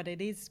doing it. But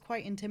it is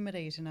quite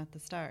intimidating at the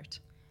start.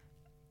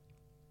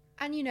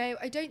 And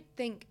I don't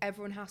think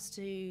everyone has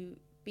to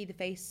be the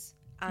face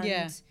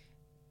and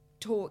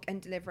talk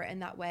and deliver it in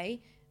that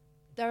way.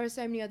 There are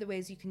so many other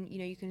ways you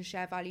can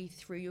share value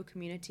through your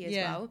community as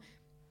well.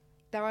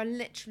 There are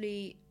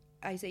literally,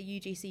 I say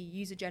UGC,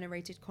 user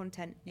generated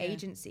content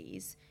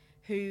agencies,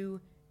 who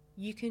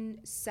you can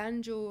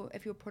send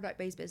if you're a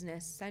product-based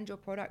business, send your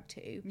product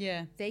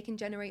to. They can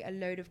generate a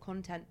load of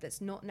content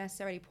that's not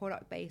necessarily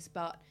product-based,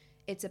 but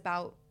it's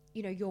about,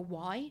 your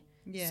why.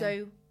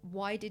 So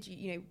why did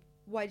you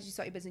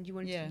start your business?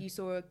 You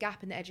saw a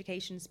gap in the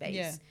education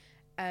space,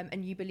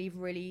 and you believe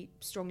really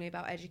strongly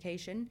about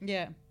education.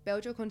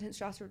 Build your content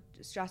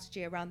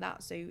strategy around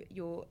that, so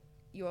you're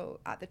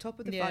at the top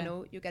of the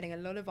funnel, you're getting a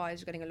lot of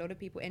eyes, you're getting a lot of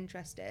people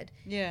interested,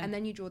 and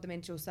then you draw them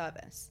into your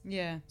service.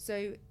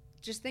 So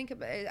just think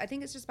about it. I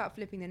think it's just about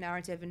flipping the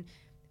narrative. And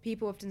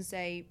people often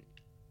say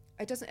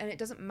it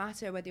doesn't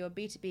matter whether you're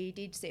B2B,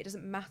 D2C, it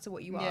doesn't matter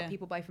what you are.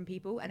 People buy from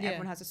people, and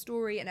everyone has a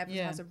story, and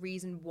everyone has a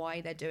reason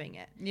why they're doing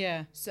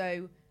it.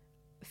 So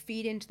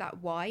feed into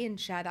that why and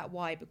share that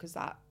why, because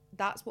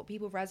that's what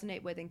people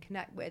resonate with and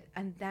connect with,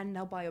 and then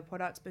they'll buy your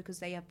products because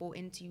they have bought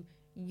into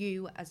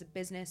you as a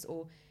business,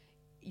 or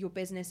your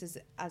business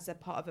as a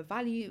part of a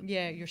value,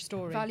 your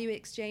story, value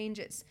exchange.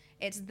 It's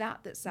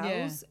that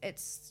sells.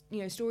 It's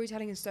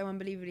storytelling is so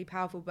unbelievably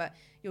powerful. But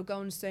you'll go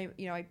on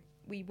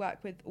we work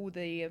with all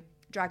the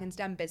Dragon's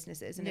Den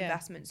businesses and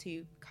investments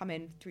who come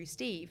in through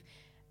Steve,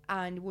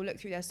 and we'll look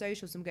through their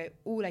socials and go,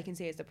 all I can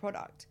see is the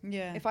product.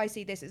 If I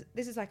see this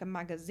is like a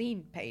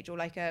magazine page or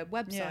like a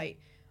website,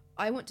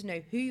 I want to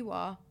know who you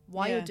are,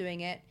 why you're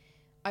doing it.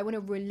 I want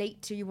to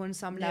relate to you on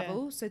some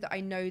level, so that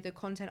I know the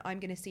content I'm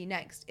going to see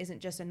next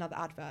isn't just another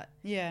advert.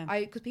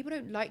 Because people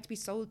don't like to be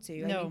sold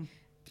to. I mean,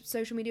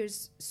 social media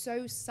is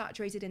so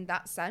saturated in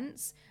that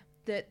sense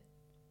that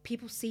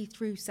people see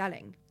through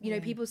selling.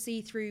 People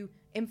see through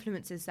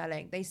influencers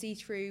selling. They see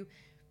through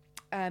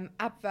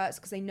adverts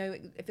because they know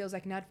it feels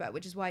like an advert,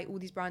 which is why all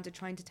these brands are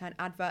trying to turn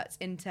adverts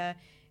into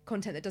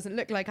content that doesn't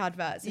look like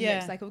adverts. It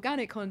looks like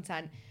organic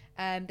content.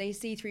 They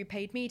see through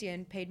paid media,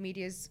 and paid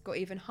media's got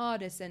even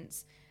harder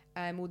since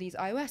all these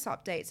iOS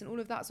updates and all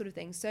of that sort of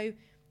thing. So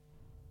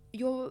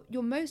your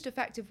most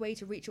effective way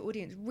to reach your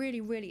audience really,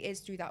 really is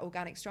through that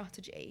organic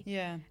strategy.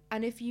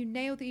 And if you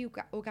nail the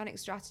organic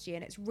strategy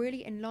and it's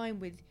really in line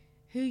with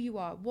who you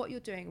are, what you're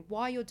doing,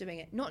 why you're doing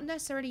it. Not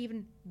necessarily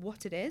even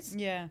what it is,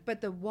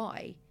 but the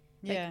why.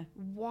 Like,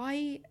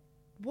 why,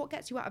 what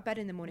gets you out of bed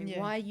in the morning? Yeah.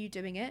 Why are you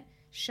doing it?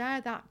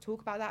 Share that,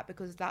 talk about that,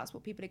 because that's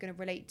what people are going to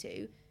relate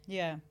to.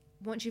 Yeah.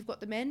 Once you've got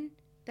them in,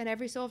 then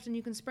every so often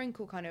you can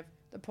sprinkle kind of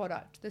the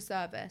product, the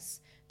service,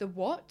 the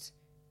what,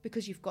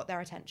 because you've got their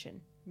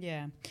attention.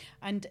 Yeah.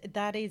 And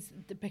that is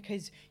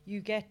because you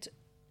get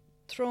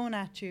thrown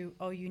at you,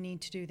 oh, you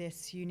need to do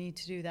this, you need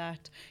to do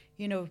that,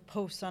 you know,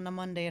 posts on a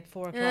Monday at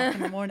 4 o'clock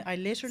in the morning. I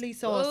literally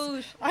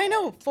saw, I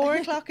know, 4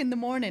 o'clock in the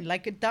morning,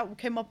 like that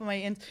came up on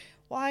my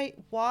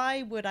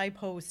why would I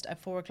post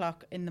at 4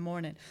 o'clock in the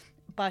morning?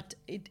 But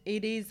it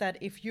is that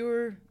if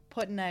you're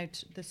putting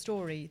out the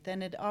story,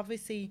 then it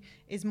obviously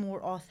is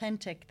more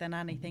authentic than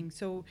anything.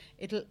 So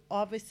it'll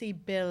obviously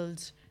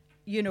build,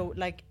 you know,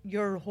 like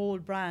your whole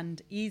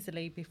brand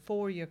easily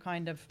before you're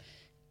kind of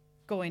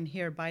going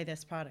here, buy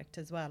this product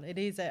as well. It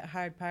is a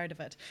hard part of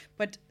it.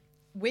 But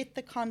with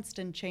the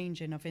constant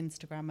changing of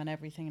Instagram and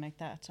everything like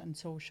that, and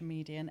social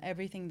media and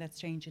everything that's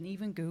changing,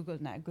 even Google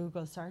now,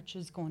 Google search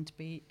is going to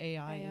be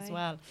AI. As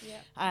well.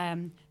 Yeah.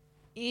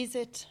 Is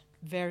it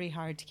very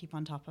hard to keep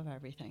on top of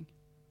everything?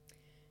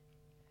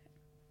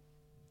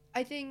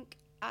 I think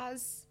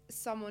as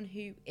someone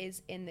who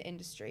is in the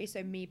industry,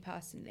 so me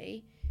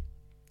personally,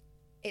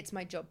 it's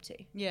my job to.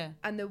 Yeah.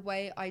 And the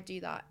way I do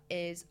that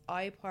is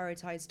I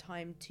prioritize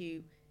time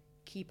to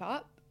keep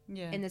up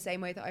in the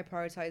same way that I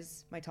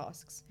prioritize my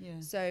tasks. Yeah.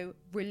 So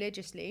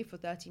religiously for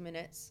 30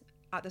 minutes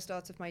at the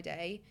start of my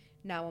day,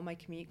 now on my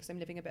commute, because I'm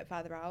living a bit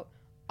further out,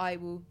 I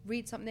will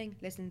read something,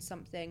 listen to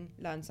something,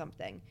 learn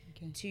something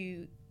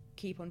to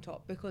keep on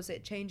top, because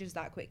it changes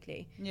that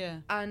quickly. Yeah.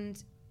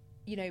 And,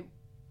 you know,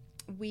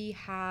 we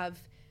have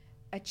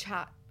a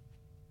chat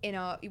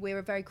we're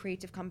a very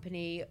creative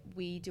company.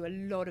 We do a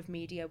lot of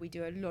media. We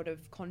do a lot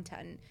of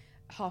content.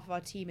 Half of our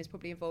team is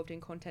probably involved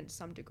in content to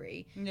some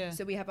degree. Yeah.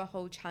 So we have a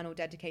whole channel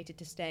dedicated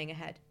to staying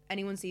ahead.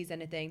 Anyone sees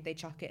anything, they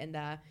chuck it in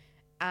there.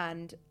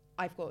 And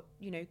I've got,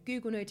 you know,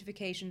 Google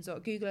notifications or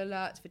Google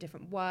alerts for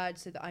different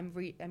words, so that I'm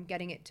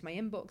getting it to my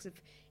inbox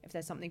if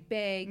there's something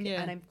big.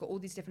 Yeah. And I've got all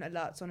these different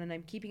alerts on, and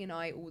I'm keeping an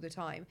eye all the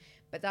time.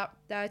 But that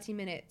 30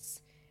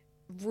 minutes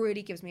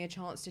really gives me a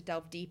chance to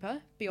delve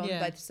deeper beyond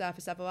the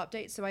surface level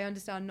updates. So I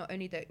understand not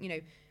only that, you know,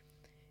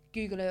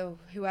 Google or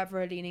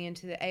whoever are leaning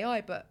into the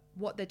AI, but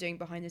what they're doing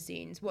behind the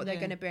scenes, what they're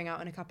going to bring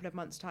out in a couple of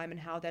months' time, and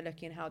how they're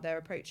looking and how they're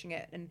approaching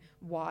it and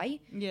why.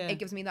 Yeah. It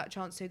gives me that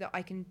chance so that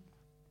I can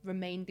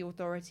remain the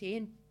authority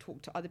and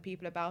talk to other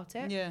people about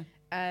it. Yeah.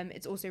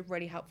 It's also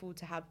really helpful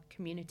to have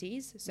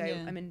communities. So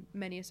I'm in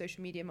many a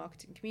social media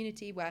marketing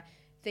community where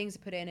things are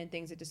put in and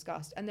things are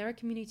discussed. And there are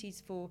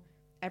communities for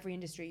every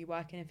industry you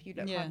work in if you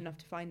look hard enough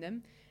to find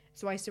them.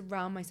 So I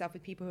surround myself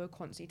with people who are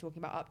constantly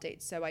talking about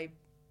updates. So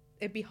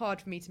it'd be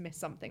hard for me to miss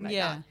something like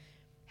that.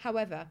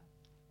 However,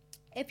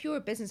 if you're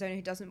a business owner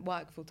who doesn't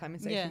work full-time in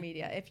social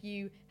media, if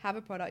you have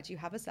a product, you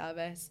have a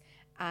service,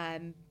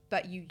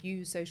 but you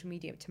use social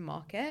media to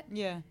market,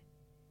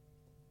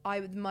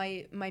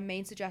 my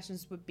main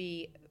suggestions would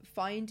be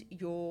find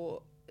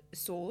your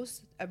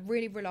source, a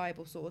really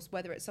reliable source,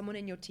 whether it's someone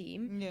in your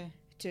team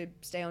to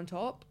stay on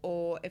top,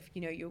 or if,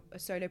 you know, you're a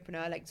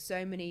solopreneur, like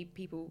so many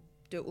people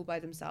do it all by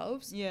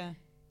themselves.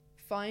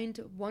 Find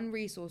one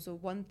resource or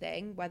one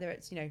thing, whether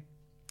it's, you know,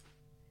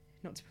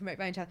 not to promote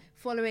my own channel,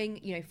 following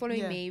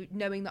me,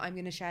 knowing that I'm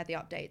going to share the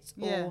updates,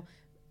 or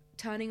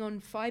turning on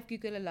 5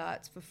 Google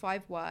alerts for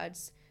 5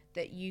 words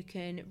that you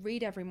can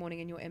read every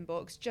morning in your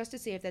inbox, just to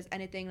see if there's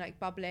anything like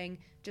bubbling,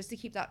 just to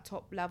keep that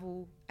top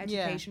level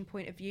education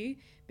point of view,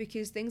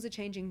 because things are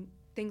changing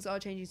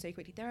so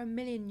quickly. There are a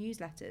million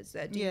newsletters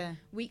that do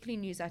weekly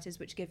newsletters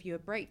which give you a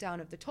breakdown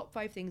of the top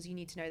 5 things you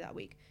need to know that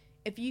week.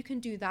 If you can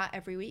do that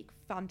every week,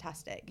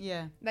 fantastic.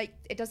 Like,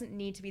 it doesn't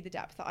need to be the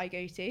depth that I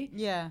go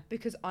to,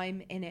 because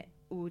I'm in it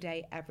all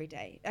day, every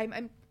day.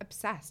 I'm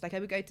obsessed. Like, I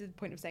would go to the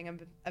point of saying I'm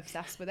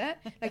obsessed with it.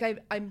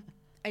 Like,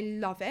 I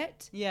love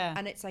it.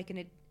 And it's like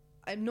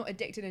I'm not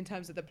addicted in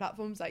terms of the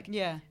platforms. Like,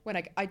 when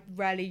I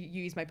rarely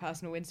use my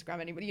personal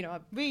Instagram anymore. You know,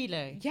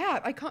 really? Yeah,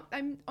 I can't.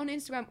 I'm on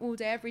Instagram all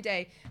day, every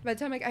day. By the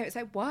time I go, it's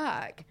like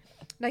work.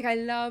 Like, I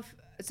love.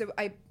 So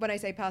when I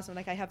say personal,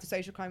 like, I have the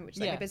social climate, which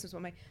is like my business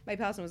one. My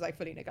personal was like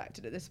fully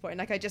neglected at this point.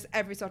 Like, I just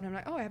every so often I'm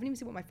like, oh, I haven't even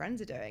seen what my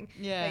friends are doing.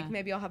 Like,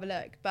 maybe I'll have a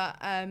look. But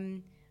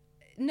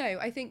no,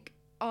 I think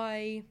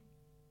I'm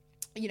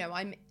in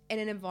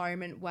an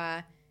environment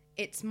where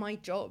it's my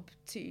job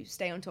to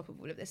stay on top of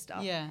all of this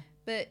stuff.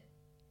 But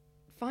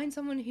find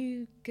someone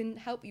who can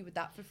help you with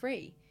that for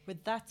free.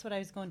 But that's what I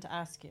was going to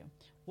ask you.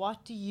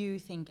 What do you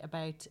think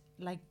about,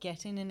 like,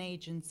 getting an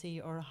agency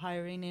or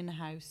hiring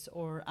in-house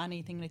or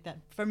anything like that?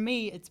 For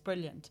me, it's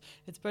brilliant.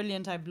 It's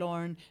brilliant I've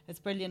Lauren. It's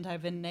brilliant I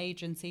have an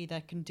agency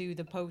that can do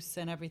the posts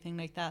and everything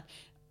like that.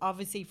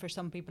 Obviously, for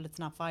some people, it's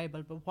not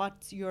viable. But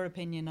what's your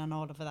opinion on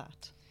all of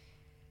that?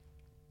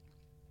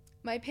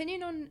 My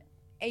opinion on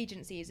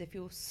agencies, if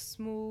you're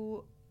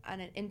small and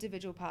an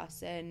individual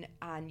person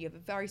and you have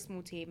a very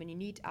small team and you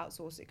need to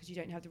outsource it because you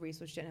don't have the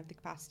resource, you don't have the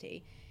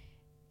capacity,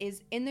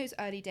 is in those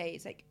early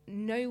days, like,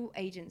 no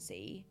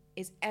agency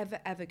is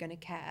ever going to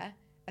care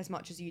as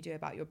much as you do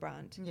about your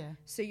brand. Yeah.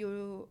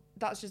 So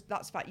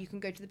that's fact. You can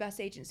go to the best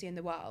agency in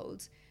the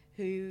world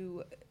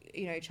who,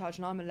 you know, charge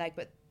an arm and a leg,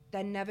 but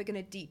they're never going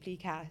to deeply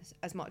care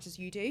as much as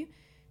you do.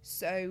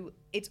 So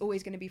it's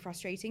always going to be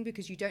frustrating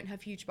because you don't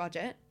have huge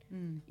budget.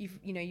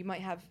 You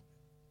might have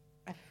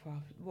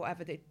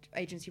whatever the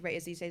agency rate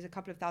is these days, a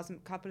couple of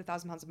thousand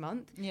pounds a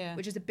month,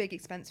 which is a big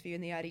expense for you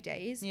in the early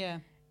days.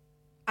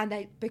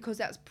 And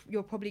because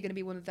you're probably going to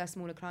be one of their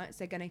smaller clients,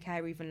 they're going to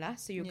care even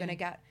less. So you're going to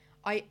get.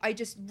 I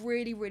just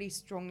really, really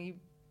strongly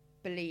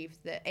believe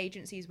that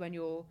agencies, when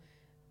you're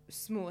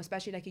small,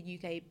 especially like a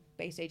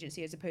UK-based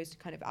agency as opposed to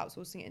kind of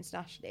outsourcing it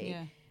internationally,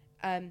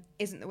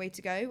 isn't the way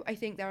to go. I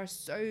think there are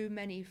so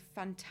many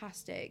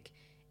fantastic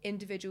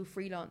individual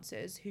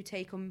freelancers who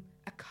take on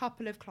a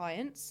couple of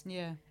clients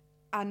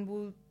and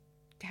will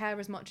care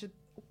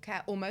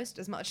almost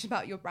as much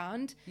about your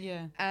brand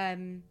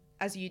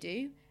as you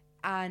do.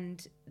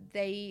 And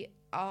they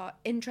are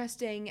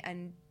interesting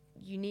and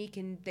unique,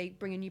 and they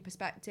bring a new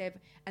perspective,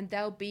 and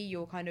they'll be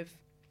your kind of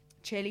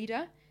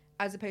cheerleader,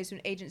 as opposed to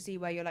an agency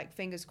where you're like,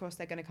 fingers crossed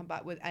they're going to come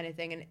back with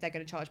anything and they're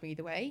going to charge me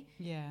either way.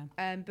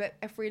 But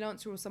a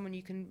freelancer or someone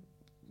you can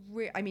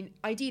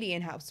ideally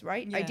in-house,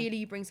 right? Ideally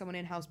you bring someone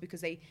in-house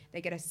because they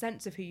get a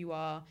sense of who you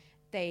are,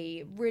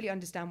 they really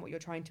understand what you're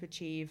trying to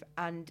achieve,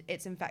 and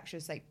it's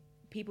infectious. Like,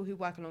 people who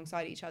work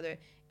alongside each other,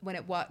 when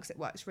it works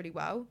really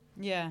well.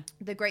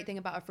 The great thing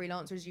about a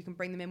freelancer is you can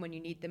bring them in when you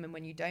need them, and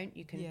when you don't,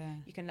 you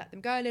can let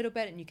them go a little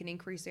bit, and you can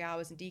increase the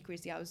hours and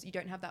decrease the hours. You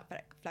don't have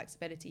that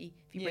flexibility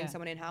if you bring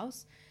someone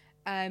in-house.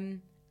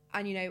 And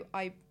you know,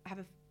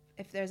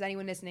 if there's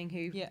anyone listening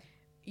who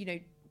you know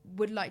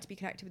would like to be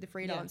connected with a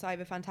freelance, I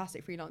have a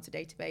fantastic freelancer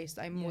database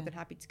that I'm more than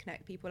happy to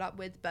connect people up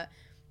with. But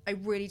I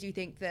really do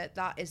think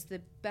that is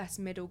the best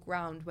middle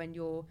ground when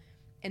you're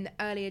in the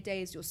earlier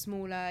days, you're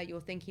smaller, you're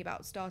thinking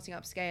about starting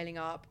up, scaling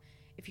up.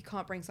 If you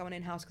can't bring someone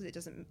in-house because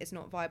it's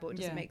not viable, it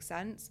doesn't make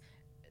sense,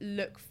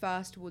 look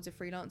first towards a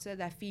freelancer.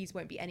 Their fees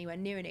won't be anywhere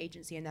near an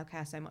agency, and they'll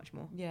care so much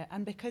more.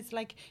 And because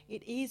like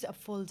it is a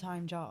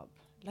full-time job.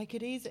 Like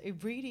it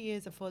really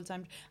is a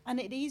full-time, and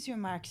it is your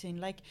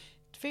marketing. Like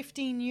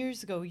 15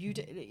 years ago,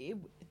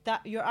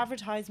 that your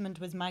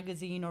advertisement was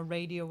magazine or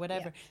radio,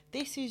 whatever.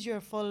 This is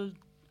your full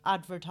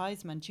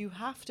advertisement. You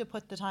have to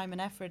put the time and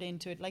effort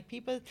into it. Like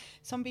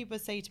some people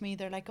say to me,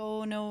 they're like,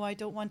 oh no, I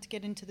don't want to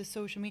get into the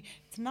social media.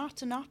 It's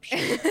not an option.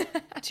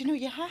 Do you know,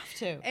 you have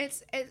to. And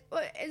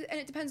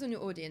it depends on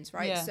your audience,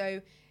 right?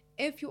 So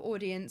if your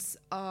audience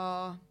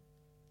are,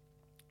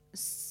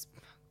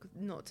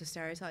 not to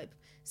stereotype,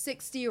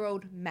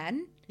 60-year-old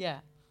men,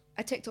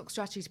 a TikTok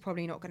strategy is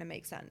probably not going to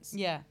make sense.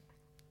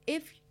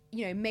 If,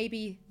 you know,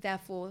 maybe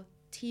therefore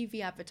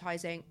TV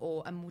advertising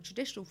or a more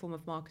traditional form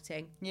of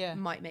marketing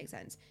might make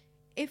sense.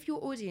 If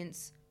your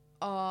audience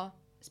are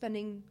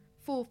spending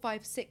 4,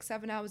 5, 6,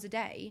 7 hours a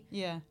day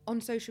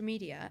on social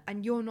media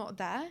and you're not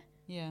there,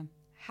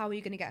 how are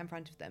you going to get in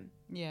front of them?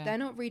 They're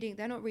not reading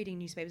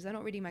newspapers, they're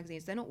not reading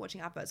magazines, they're not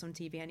watching adverts on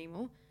TV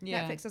anymore.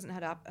 Netflix doesn't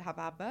have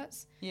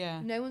adverts.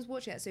 No one's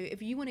watching it. So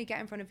if you want to get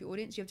in front of your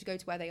audience, you have to go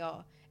to where they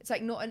are. It's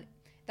like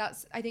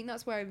I think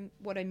that's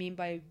what I mean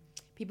by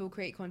people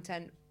create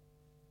content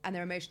and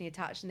they're emotionally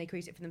attached and they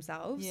create it for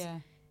themselves.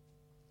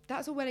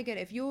 That's all well and good.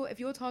 If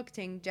you're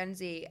targeting Gen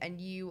Z and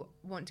you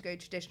want to go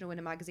traditional in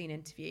a magazine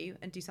interview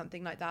and do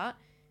something like that,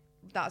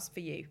 that's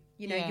for you.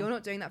 You know, you're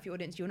not doing that for your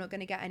audience. You're not going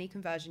to get any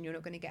conversion. You're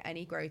not going to get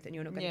any growth, and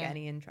you're not going to get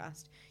any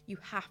interest. You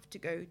have to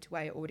go to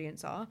where your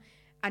audience are.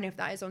 And if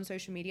that is on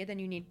social media, then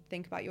you need to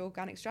think about your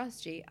organic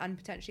strategy and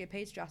potentially a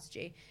paid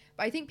strategy.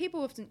 But I think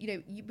people often, you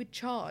know, you would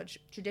charge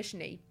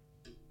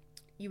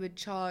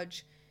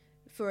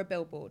for a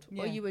billboard,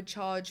 or you would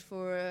charge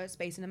for a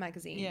space in a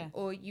magazine,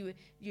 or you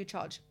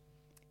charge.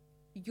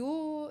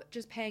 You're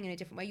just paying in a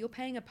different way. You're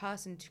paying a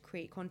person to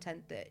create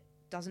content that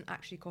doesn't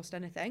actually cost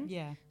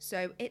anything.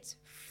 So it's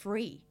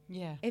free.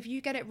 If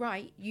you get it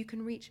right, you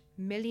can reach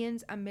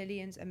millions and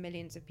millions and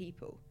millions of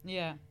people.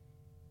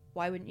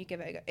 Why wouldn't you give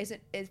it a go?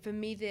 Is for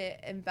me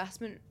the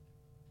investment,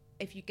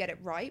 if you get it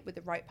right with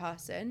the right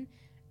person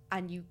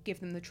and you give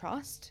them the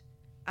trust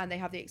and they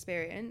have the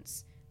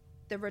experience,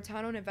 the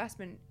return on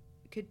investment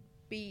could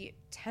be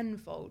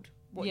tenfold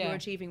what you're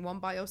achieving, one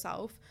by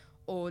yourself,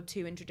 or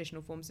 2 in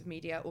traditional forms of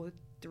media, or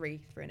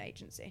 3 through an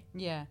agency.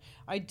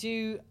 I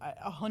do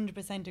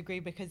 100%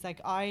 agree, because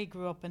like I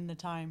grew up in the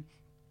time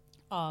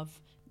of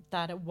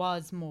that it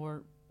was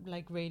more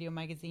like radio,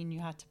 magazine, you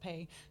had to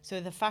pay. So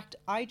the fact,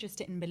 I just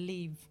didn't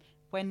believe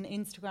when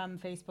Instagram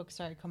and Facebook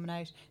started coming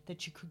out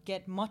that you could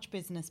get much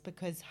business,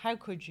 because how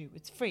could you?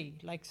 It's free.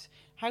 Like,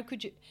 how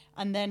could you?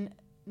 And then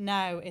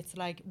now it's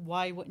like,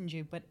 why wouldn't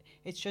you? But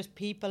it's just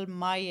people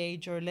my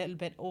age or a little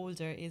bit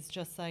older is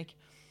just like,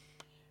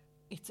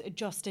 it's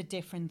just a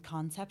different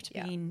concept.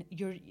 Being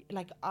you're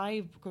like,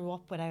 I grew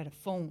up without a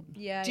phone.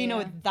 Do you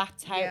know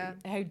that's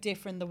how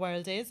different the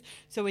world is?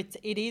 So it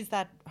is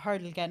that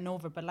hurdle getting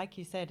over. But like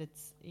you said,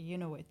 it's, you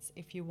know, it's,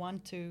 if you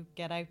want to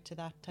get out to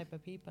that type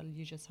of people,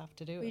 you just have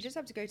to do it. You just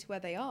have to go to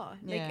where they are.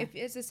 Like if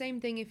it's the same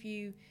thing if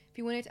you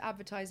wanted to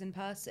advertise in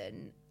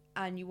person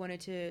and you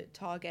wanted to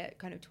target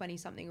kind of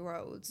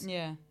 20-something-year-olds,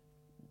 Yeah.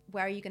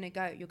 where are you going to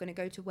go? You're going to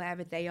go to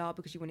wherever they are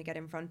because you want to get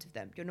in front of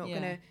them. You're not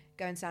going to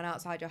go and stand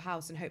outside your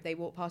house and hope they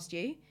walk past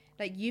you.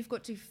 Like, you've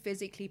got to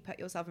physically put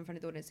yourself in front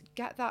of the audience.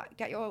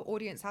 Get your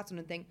audience hat on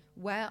and think,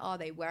 where are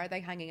they? Where are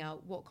they hanging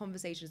out? What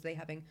conversations are they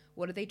having?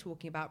 What are they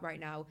talking about right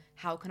now?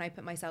 How can I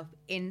put myself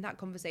in that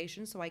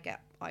conversation so I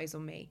get eyes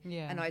on me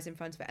and eyes in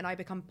front of it, and I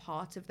become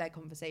part of their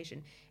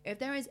conversation? If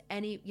there is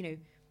any,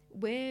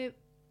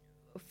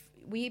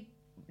 we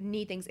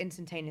need things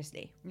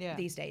instantaneously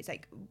these days.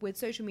 Like, with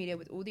social media,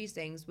 with all these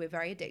things, we're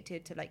very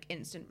addicted to like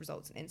instant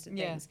results and instant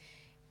things.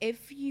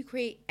 If you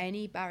create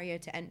any barrier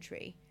to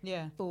entry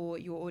for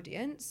your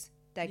audience,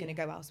 they're going to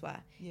go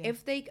elsewhere.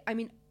 If they,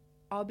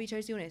 I'll be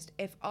totally honest,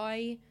 if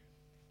I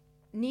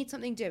need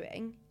something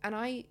doing and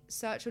I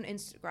search on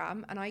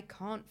Instagram and I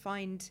can't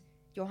find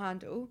your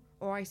handle,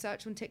 or I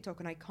search on TikTok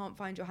and I can't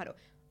find your handle,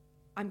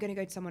 I'm going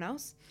to go to someone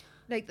else.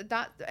 Like,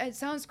 that, it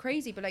sounds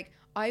crazy, but like,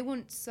 I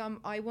want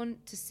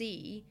to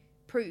see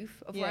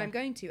proof of where I'm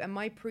going to, and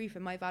my proof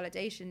and my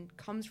validation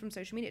comes from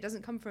social media. It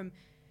doesn't come from,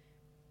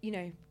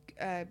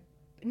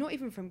 not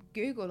even from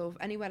Google or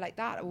anywhere like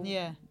that, or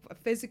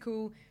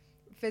physical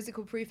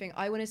proofing.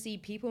 I want to see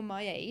people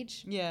my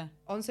age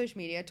on social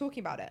media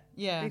talking about it,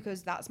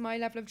 because that's my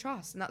level of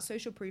trust, and that's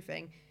social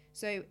proofing.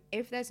 So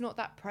if there's not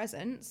that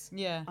presence,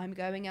 I'm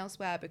going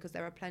elsewhere, because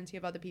there are plenty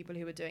of other people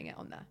who are doing it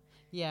on there.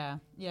 Yeah.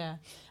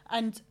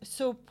 And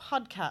so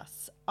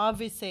podcasts,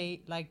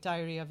 obviously, like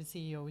Diary of a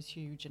CEO is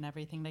huge and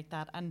everything like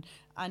that.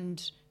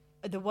 And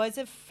there was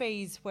a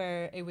phase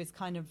where it was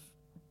kind of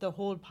the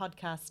whole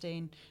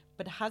podcasting,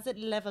 but has it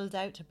leveled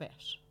out a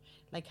bit?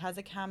 Like, has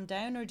it calmed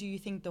down, or do you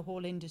think the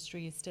whole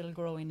industry is still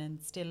growing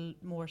and still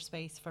more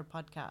space for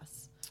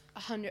podcasts?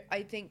 100.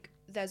 I think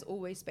there's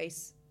always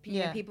space.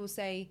 People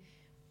say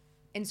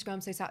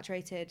Instagram's so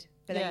saturated,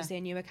 but then you see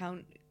a new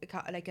account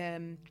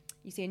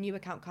you see a new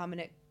account come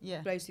and it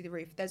blows through the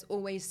roof. There's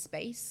always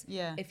space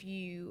if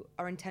you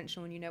are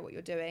intentional and you know what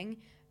you're doing.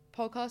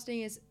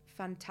 Podcasting is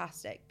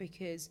fantastic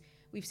because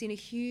we've seen a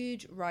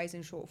huge rise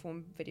in short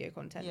form video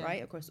content,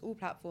 right? Across all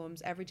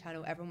platforms, every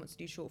channel, everyone wants to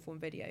do short form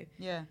video.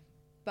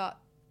 But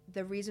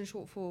the reason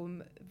short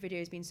form video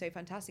has been so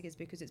fantastic is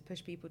because it's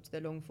pushed people to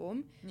the long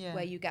form,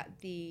 where you get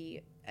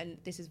and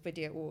this is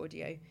video or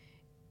audio,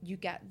 you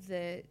get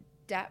the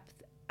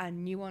depth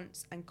and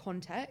nuance and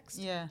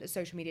context that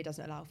social media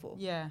doesn't allow for.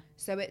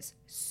 So it's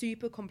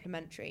super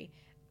complementary.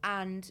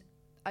 And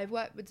I've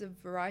worked with a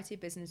variety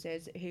of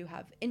businesses who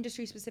have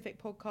industry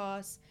specific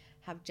podcasts,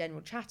 have general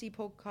chatty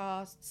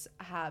podcasts,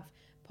 have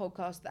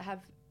podcasts that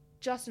have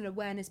just an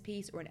awareness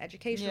piece or an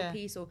educational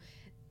piece, or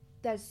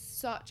there's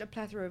such a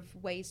plethora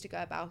of ways to go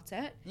about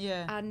it.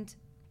 And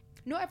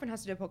not everyone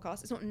has to do a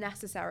podcast. It's not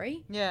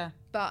necessary.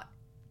 But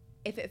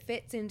if it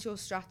fits into your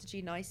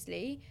strategy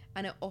nicely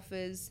and it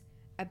offers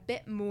a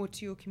bit more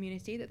to your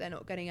community that they're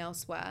not getting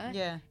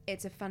elsewhere,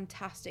 it's a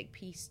fantastic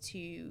piece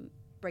to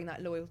bring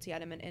that loyalty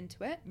element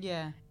into it.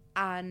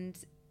 And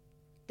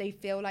they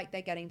feel like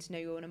they're getting to know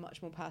you on a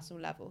much more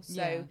personal level.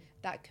 So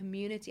that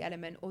community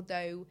element,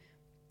 although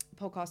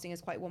podcasting is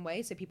quite one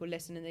way, so people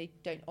listen and they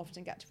don't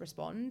often get to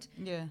respond,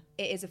 it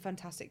is a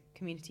fantastic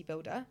community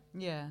builder,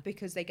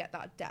 because they get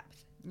that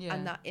depth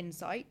and that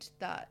insight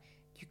that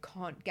you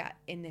can't get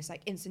in this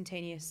like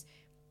instantaneous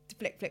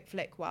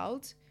flick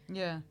world.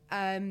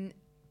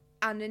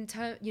 And in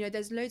turn,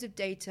 there's loads of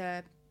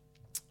data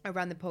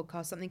around the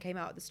podcast. Something came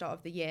out at the start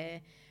of the year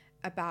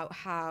about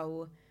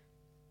how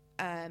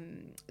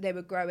they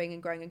were growing,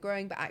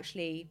 but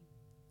actually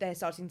they're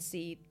starting to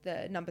see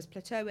the numbers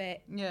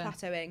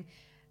plateauing.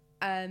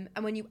 And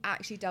when you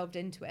actually delved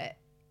into it,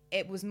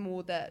 it was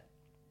more that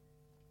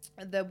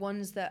the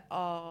ones that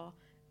are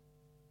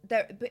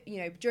there,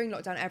 during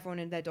lockdown, everyone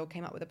and their dog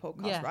came out with a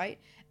podcast, right?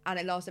 And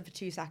it lasted for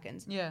 2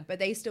 seconds. But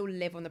they still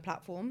live on the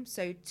platform.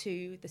 So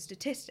to the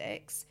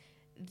statistics,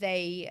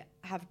 they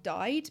have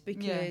died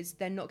because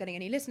they're not getting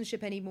any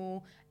listenership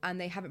anymore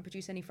and they haven't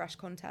produced any fresh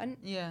content.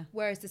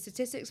 Whereas the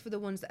statistics for the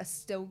ones that are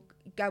still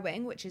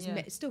going, which is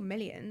still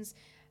millions,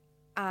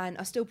 and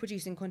are still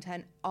producing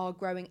content, are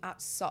growing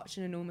at such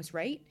an enormous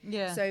rate.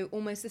 So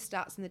almost the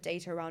stats and the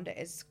data around it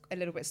is a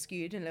little bit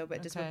skewed and a little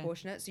bit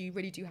disproportionate. So you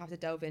really do have to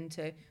delve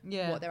into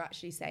what they're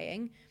actually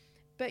saying.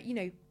 But,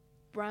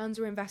 brands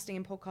are investing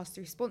in podcasts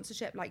through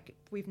sponsorship like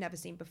we've never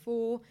seen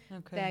before.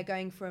 They're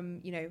going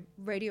from,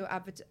 radio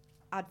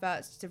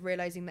adverts to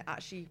realizing that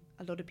actually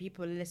a lot of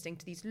people are listening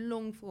to these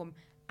long form,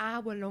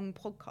 hour-long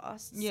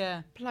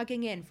podcasts,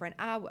 plugging in for an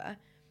hour,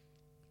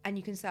 and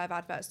you can serve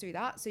adverts through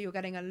that. So you're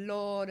getting a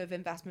lot of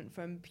investment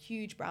from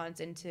huge brands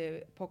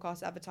into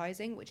podcast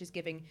advertising, which is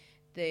giving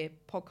the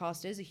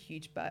podcasters a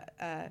huge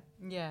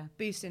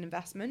boost in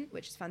investment,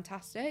 which is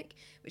fantastic,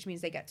 which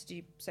means they get to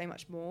do so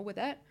much more with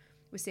it.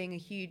 We're seeing a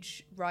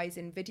huge rise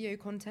in video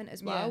content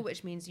as well,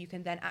 which means you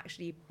can then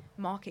actually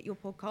market your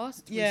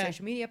podcast through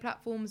social media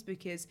platforms,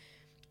 because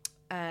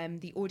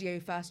the audio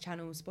first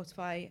channels,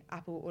 Spotify,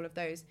 Apple, all of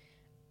those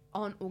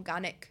aren't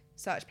organic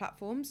search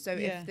platforms. So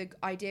if the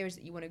idea is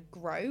that you want to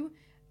grow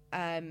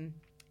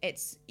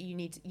it's you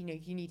need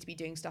to be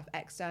doing stuff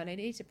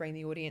externally to bring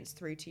the audience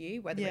through to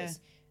you, whether it's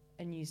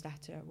a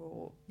newsletter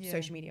or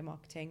social media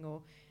marketing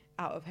or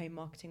out of home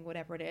marketing,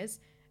 whatever it is.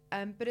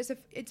 But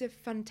it's a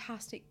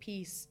fantastic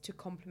piece to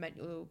complement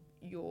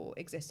your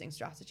existing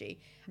strategy.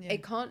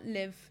 It can't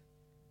live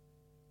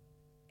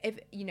if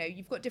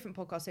you've got different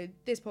podcasts. So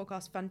this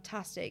podcast,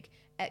 fantastic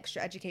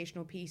extra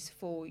educational piece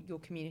for your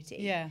community.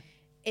 Yeah,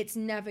 it's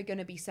never going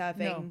to be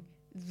serving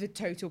the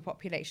total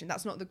population.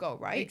 That's not the goal,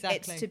 right?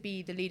 Exactly. It's to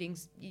be the leading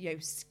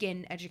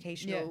skin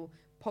educational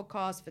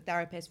podcast for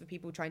therapists, for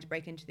people trying to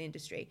break into the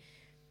industry.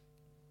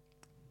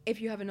 If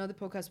you have another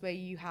podcast where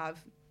you have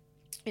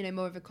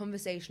more of a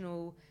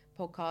conversational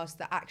podcast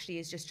that actually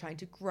is just trying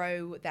to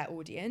grow their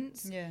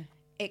audience,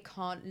 it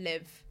can't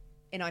live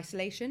in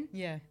isolation.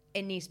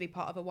 It needs to be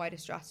part of a wider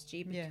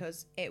strategy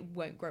because it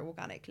won't grow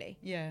organically.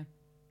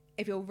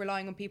 If you're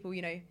relying on people,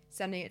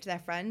 sending it to their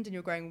friend and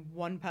you're growing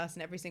one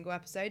person every single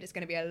episode, it's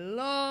going to be a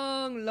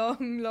long,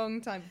 long, long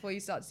time before you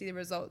start to see the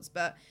results.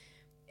 But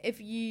if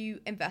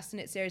you invest in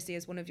it seriously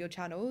as one of your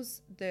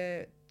channels,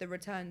 the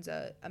returns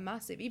are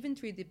massive, even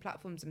through the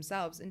platforms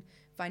themselves. And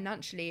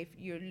financially, if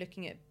you're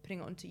looking at putting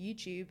it onto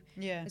YouTube,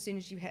 as soon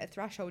as you hit a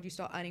threshold, you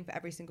start earning for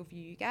every single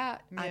view you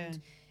get.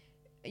 And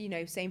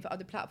same for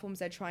other platforms,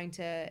 they're trying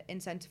to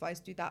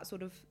incentivize through that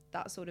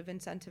sort of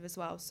incentive as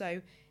well.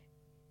 So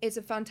it's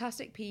a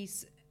fantastic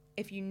piece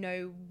if you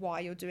know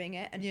why you're doing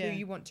it and who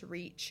you want to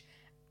reach,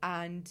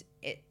 and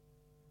it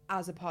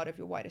as a part of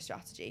your wider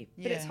strategy.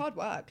 But it's hard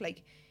work.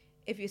 Like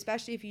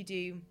especially if you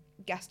do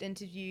guest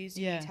interviews,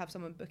 you need to have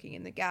someone booking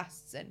in the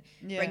guests and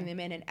bringing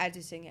them in and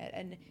editing it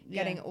and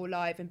getting it all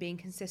live and being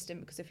consistent,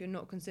 because if you're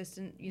not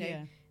consistent,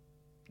 you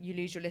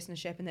lose your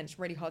listenership and then it's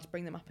really hard to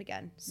bring them up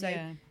again. So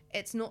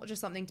it's not just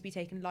something to be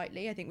taken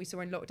lightly. I think we saw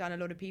in lockdown a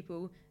lot of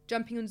people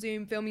jumping on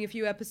Zoom, filming a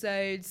few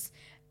episodes,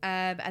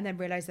 and then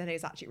realize that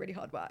it's actually really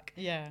hard work.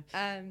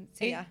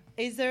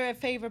 Is there a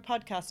favorite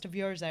podcast of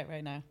yours out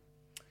right now?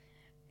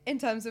 In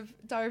terms of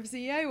Diary of a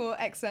CEO or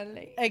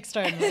externally?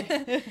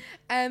 Externally.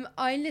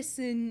 I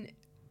listen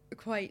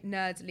quite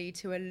nerdily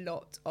to a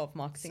lot of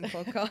marketing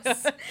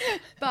podcasts.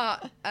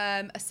 But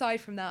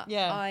aside from that,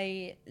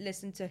 I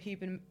listen to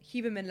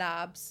Huberman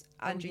Labs,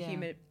 Andrew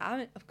Huberman,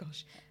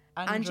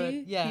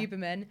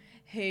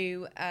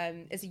 who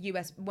is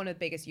one of the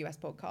biggest US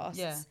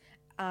podcasts.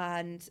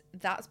 And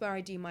that's where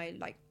I do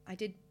I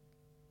did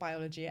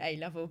biology at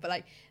A-level, but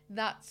I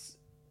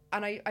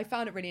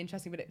found it really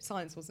interesting, but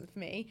science wasn't for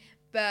me.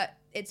 But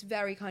it's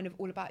very kind of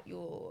all about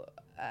your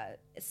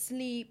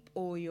sleep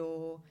or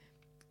your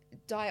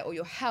diet or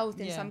your health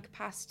in some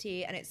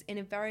capacity, and it's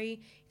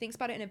thinks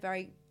about it in a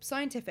very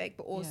scientific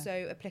but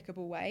also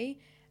applicable way.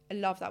 I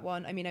love that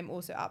one. I mean, I'm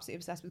also absolutely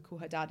obsessed with Call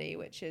Her Daddy,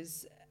 which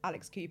is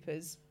Alex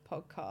Cooper's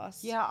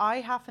podcast.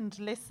 I haven't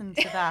listened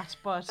to that,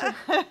 but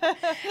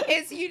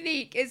it's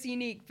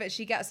unique, but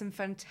she gets some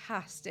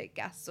fantastic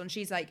guests on.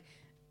 She's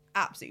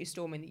absolutely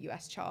storming the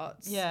US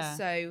charts.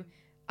 So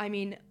I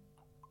mean,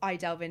 I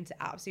delve into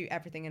absolutely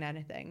everything and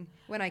anything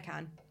when I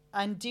can.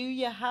 And do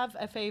you have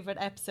a favorite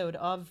episode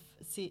of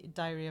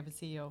Diary of a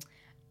CEO?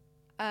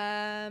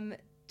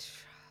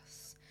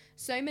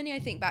 So many I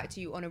think back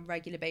to on a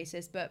regular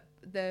basis, but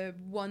the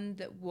one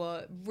that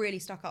really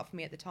stuck out for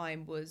me at the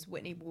time was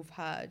Whitney Wolfe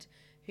Herd,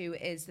 who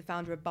is the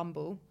founder of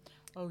Bumble,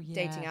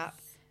 dating app,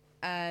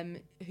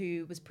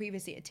 who was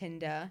previously at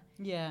Tinder.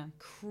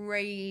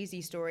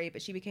 Crazy story,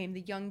 but she became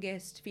the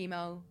youngest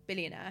female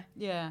billionaire.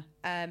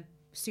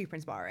 Super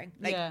inspiring,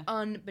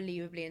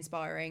 unbelievably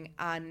inspiring.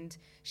 And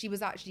she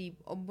was actually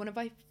on one of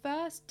my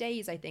first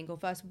days, I think, or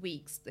first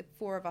weeks, the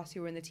four of us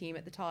who were in the team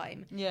at the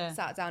time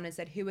sat down and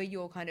said, who are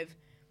your kind of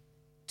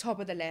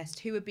top of the list,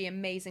 who would be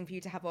amazing for you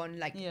to have on,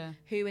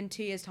 who in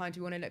 2 years time do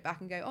we want to look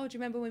back and go, oh, do you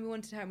remember when we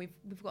wanted her and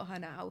we've got her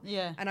now?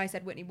 And I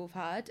said Whitney Wolfe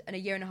Herd, and a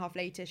year and a half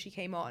later she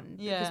came on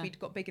because we'd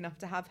got big enough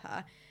to have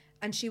her.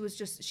 And she was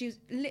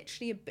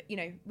literally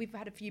we've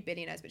had a few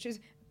billionaires, but she was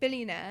a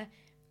billionaire,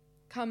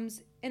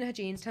 comes in her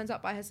jeans, turns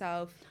up by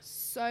herself,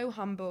 so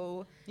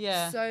humble,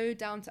 so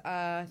down to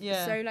earth,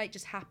 so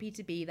just happy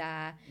to be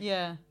there.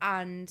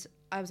 And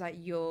I was like,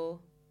 you're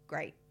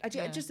great.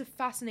 Just a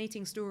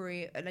fascinating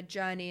story and a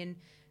journey, and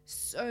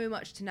so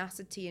much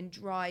tenacity and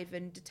drive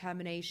and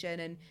determination,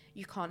 and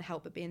you can't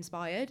help but be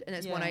inspired. And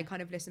it's one I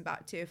kind of listen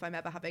back to if I'm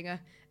ever having a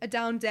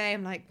down day.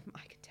 I'm like,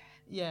 I can do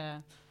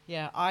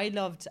it. I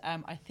loved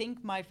I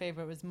think my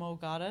favorite was Mo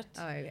Goddard.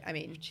 I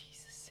mean,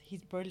 Jesus,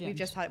 he's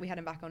brilliant. We had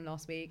him back on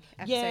last week,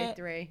 episode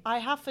 3. I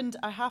haven't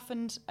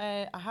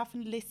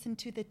listened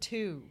to the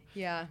 2.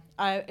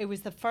 It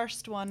was the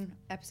first one,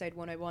 episode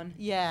 101.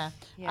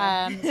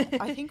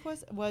 I think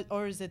was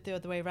or is it the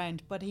other way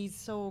around? But he's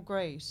so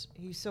great.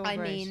 I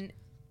mean,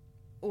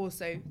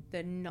 also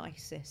the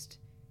nicest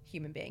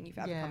human being you've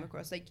ever come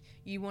across.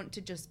 You want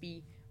to just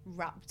be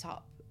wrapped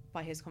up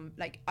by his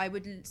I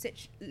would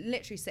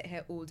literally sit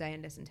here all day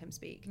and listen to him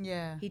speak.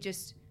 He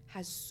just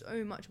has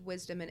so much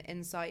wisdom and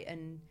insight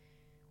and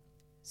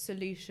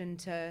solution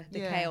to the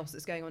chaos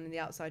that's going on in the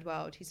outside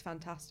world. He's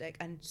fantastic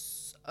and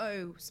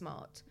so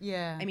smart.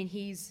 I mean,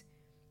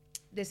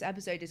 this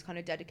episode is kind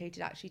of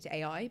dedicated actually to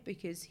AI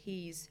because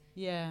he's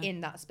Yeah.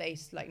 in that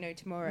space like no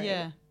tomorrow.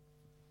 Yeah.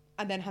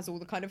 And then has all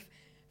the kind of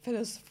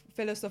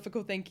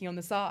philosophical thinking on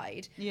the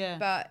side. Yeah.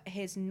 But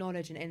his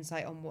knowledge and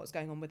insight on what's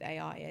going on with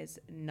AI is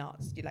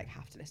nuts. You like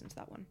have to listen to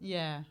that one.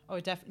 Yeah. Oh,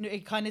 definitely.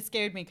 It kind of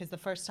scared me because the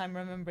first time,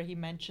 remember, he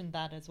mentioned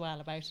that as well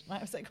about it. And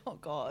I was like, oh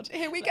God.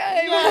 Here we go.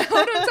 Yeah.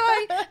 Hold on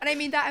tight. And I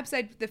mean, that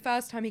episode, the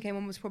first time he came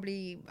on was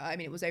probably, I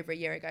mean, it was over a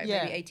year ago,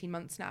 Yeah. maybe 18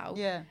 months now.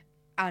 Yeah.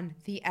 And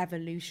the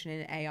evolution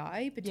in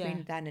AI between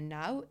Yeah. then and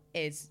now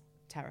is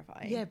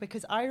terrifying. Yeah,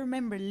 because I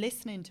remember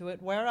listening to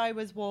it where I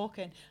was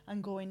walking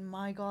and going,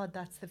 my God,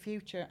 that's the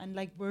future. And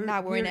like, we're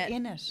in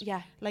it.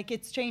 Yeah. Like,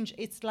 it's changed.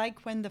 It's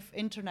like when the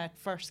internet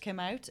first came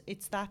out,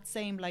 it's that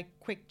same like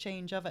quick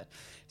change of it.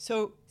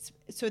 So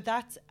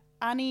that's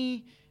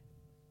any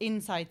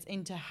insights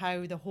into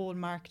how the whole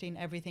marketing,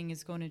 everything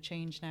is going to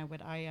change now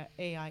with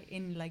AI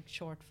in like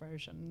short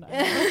version.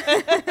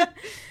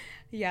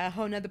 Yeah, a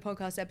whole nother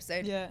podcast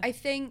episode. Yeah. I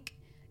think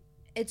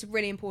it's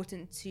really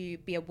important to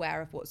be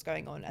aware of what's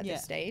going on at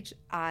this stage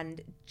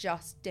and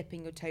just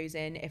dipping your toes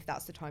in if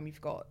that's the time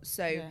you've got.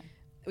 So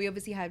we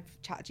obviously have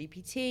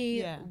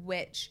ChatGPT,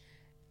 which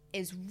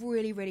is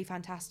really, really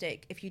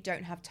fantastic if you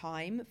don't have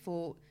time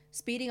for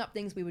speeding up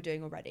things we were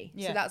doing already.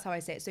 So that's how I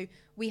say it. So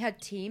we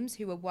had teams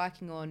who were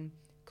working on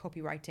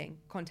copywriting,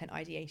 content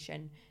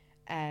ideation,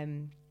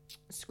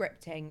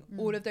 scripting,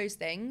 all of those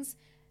things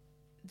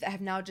that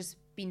have now just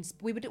been,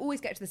 we would always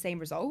get to the same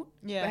result,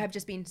 but have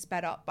just been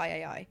sped up by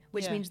AI,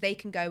 which means they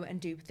can go and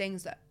do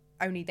things that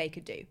only they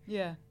could do.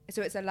 Yeah.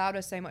 So it's allowed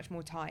us so much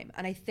more time.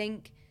 And I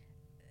think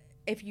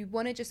if you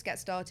want to just get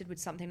started with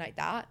something like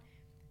that,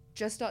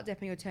 just start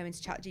dipping your toe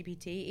into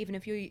ChatGPT, even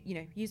if you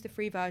use the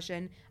free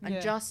version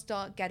and just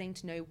start getting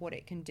to know what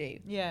it can do.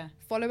 Yeah.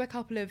 Follow a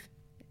couple of,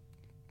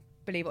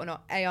 believe it or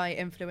not, AI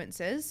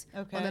influencers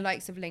on the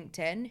likes of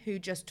LinkedIn who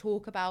just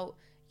talk about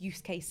use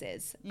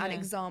cases and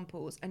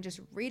examples, and just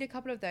read a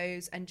couple of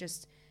those and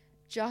just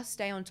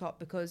stay on top,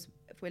 because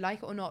if we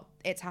like it or not,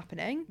 it's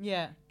happening.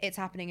 Yeah. It's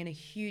happening in a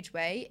huge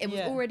way. It was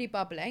already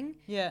bubbling.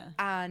 Yeah.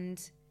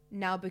 And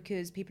now,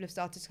 because people have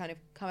started to kind of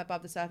come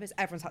above the surface,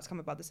 everyone's had to come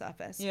above the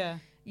surface. Yeah.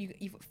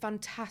 You've got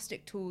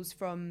fantastic tools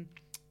from,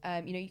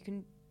 you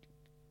can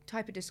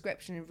type a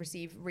description and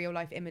receive real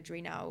life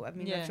imagery now. I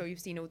mean, I'm sure you've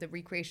seen all the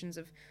recreations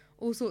of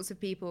all sorts of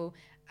people.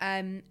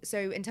 So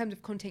in terms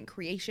of content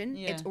creation,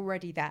 it's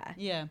already there.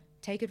 Yeah.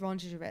 Take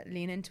advantage of it,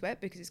 lean into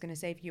it, because it's going to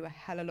save you a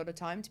hell of a lot of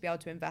time to be able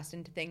to invest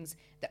into things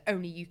that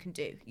only you can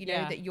do. You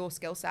know, that your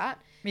skill set.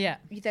 Yeah.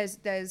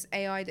 There's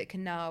AI that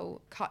can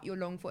now cut your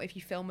long form. If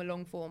you film a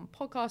long form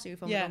podcast or you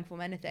film a long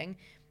form anything,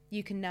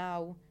 you can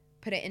now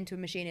put it into a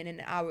machine, and in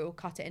an hour it will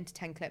cut it into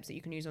 10 clips that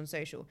you can use on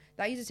social.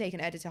 That used to take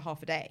an editor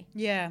half a day.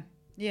 Yeah.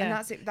 Yeah. And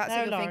that's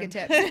at your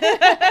fingertips.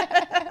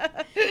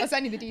 I'll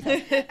send you the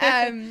details.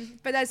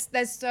 But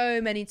there's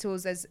so many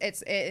tools.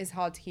 It is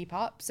hard to keep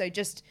up. So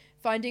just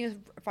finding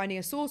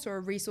a source or a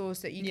resource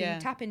that you can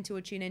tap into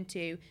or tune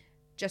into,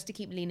 just to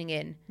keep leaning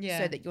in,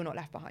 so that you're not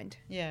left behind.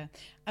 Yeah.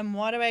 And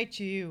what about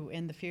you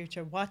in the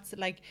future? What's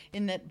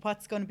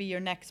going to be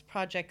your next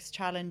projects,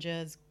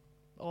 challenges,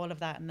 all of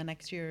that in the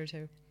next year or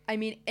two? I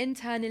mean,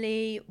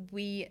 internally,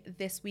 we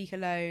this week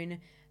alone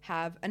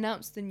have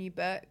announced the new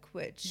book,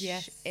 which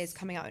is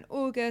coming out in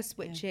August,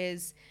 which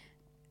is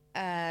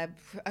a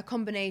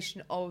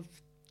combination of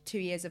 2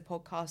 years of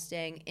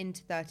podcasting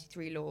into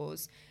 33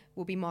 laws.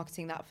 We'll be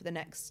marketing that for the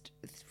next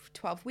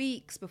 12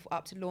 weeks before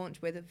up to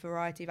launch, with a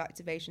variety of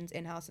activations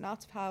in-house and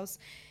out of house.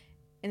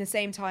 In the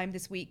same time,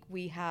 this week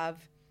we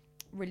have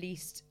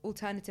released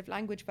alternative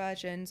language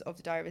versions of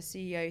the Diary of a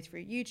CEO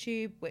through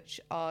YouTube,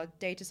 which our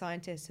data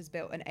scientist has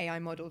built an AI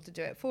model to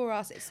do it for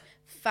us. It's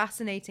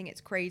fascinating. It's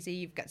crazy.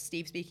 You've got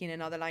Steve speaking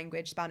another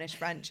language, Spanish,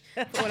 French,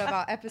 for all of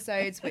our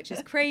episodes, which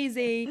is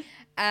crazy.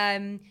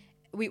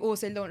 We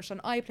also launched on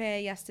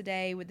iPlayer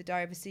yesterday with the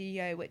Diary of a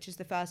CEO, which is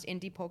the first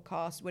indie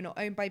podcast. We're not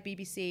owned by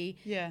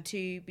BBC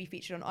to be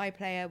featured on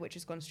iPlayer, which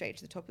has gone straight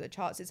to the top of the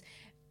charts.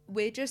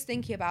 We're just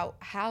thinking about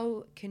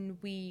how can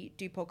we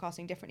do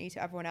podcasting differently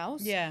to everyone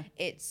else. Yeah.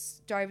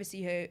 It's Diary of a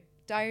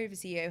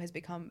CEO has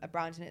become a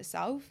brand in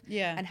itself.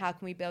 Yeah. And how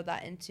can we build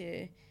that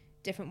into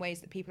different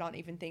ways that people aren't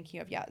even thinking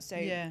of yet? So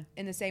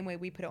in the same way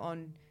we put it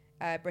on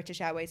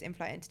British Airways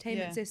in-flight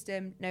entertainment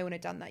system, no one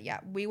had done that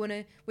yet. We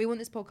want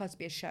this podcast to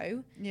be a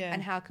show. Yeah.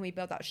 And how can we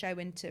build that show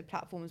into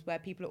platforms where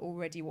people are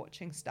already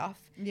watching stuff?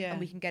 Yeah. And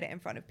we can get it in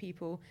front of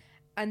people.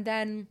 And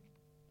then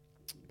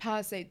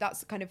so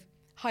that's kind of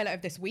highlight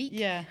of this week.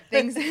 Yeah.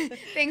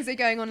 Things are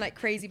going on like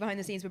crazy behind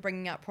the scenes. We're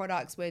bringing out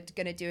products. We're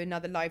going to do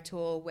another live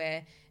tour.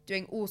 We're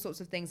doing all sorts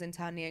of things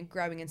internally and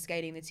growing and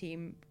scaling the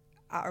team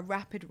at a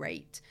rapid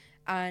rate,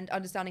 and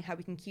understanding how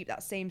we can keep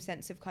that same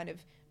sense of kind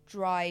of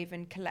drive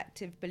and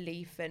collective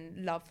belief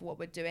and love for what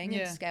we're doing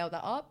and scale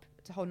that up.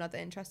 It's a whole nother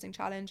interesting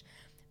challenge.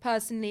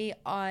 Personally,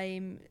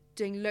 I'm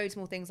doing loads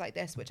more things like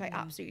this, which I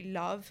absolutely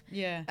love.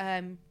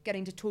 Yeah.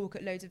 Getting to talk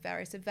at loads of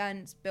various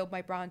events, build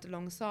my brand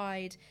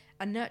alongside,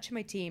 and nurture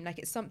my team. Like,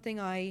 it's something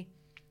I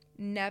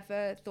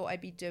never thought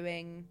I'd be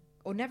doing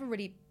or never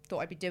really thought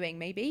I'd be doing,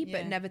 maybe,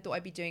 but never thought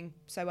I'd be doing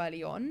so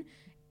early on,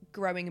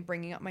 growing and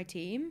bringing up my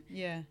team.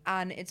 Yeah.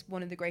 And it's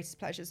one of the greatest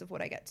pleasures of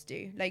what I get to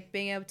do. Like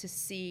being able to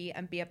see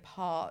and be a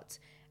part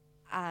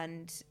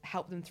and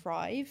help them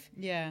thrive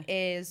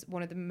is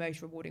one of the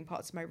most rewarding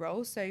parts of my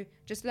role. So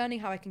just learning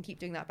how I can keep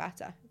doing that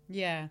better.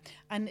 Yeah.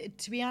 And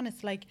to be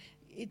honest, like,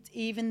 it's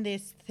even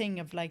this thing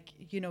of like,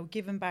 you know,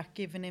 giving back,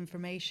 giving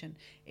information.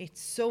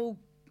 It's so,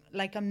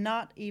 like, I'm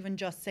not even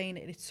just saying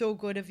it, it's so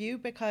good of you,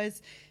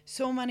 because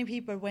so many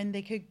people, when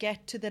they could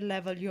get to the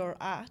level you're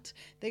at,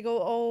 they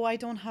go, oh, I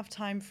don't have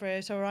time for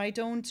it, or I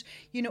don't,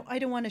 you know, I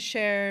don't want to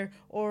share,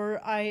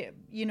 or I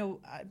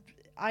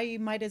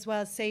might as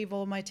well save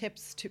all my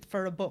tips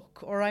for a book,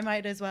 or I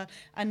might as well.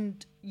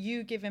 And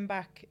you giving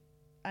back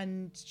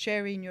and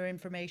sharing your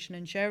information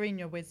and sharing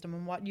your wisdom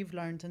and what you've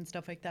learned and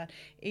stuff like that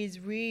is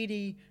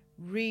really,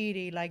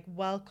 really like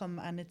welcome.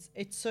 And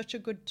it's such a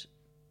good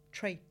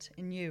trait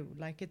in you.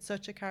 Like, it's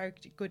such a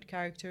good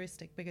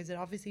characteristic, because it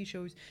obviously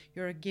shows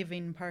you're a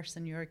giving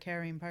person, you're a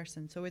caring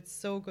person. So it's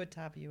so good to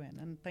have you in,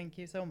 and thank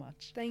you so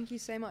much. Thank you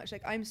so much.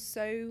 Like, I'm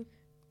so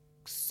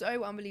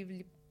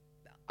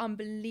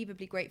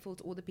unbelievably grateful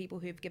to all the people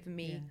who've given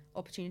me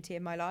opportunity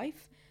in my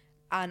life,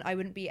 and I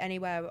wouldn't be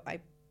anywhere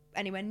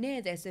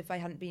near this if I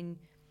hadn't been,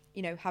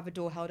 you know, have a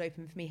door held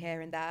open for me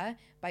here and there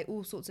by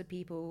all sorts of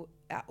people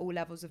at all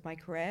levels of my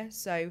career.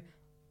 So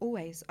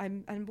always,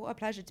 and what a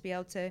pleasure to be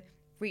able to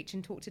reach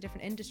and talk to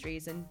different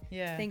industries and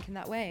think in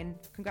that way. And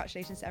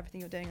congratulations to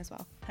everything you're doing as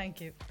well.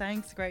 Thank you.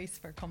 Thanks, Grace,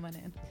 for coming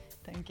in.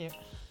 Thank you.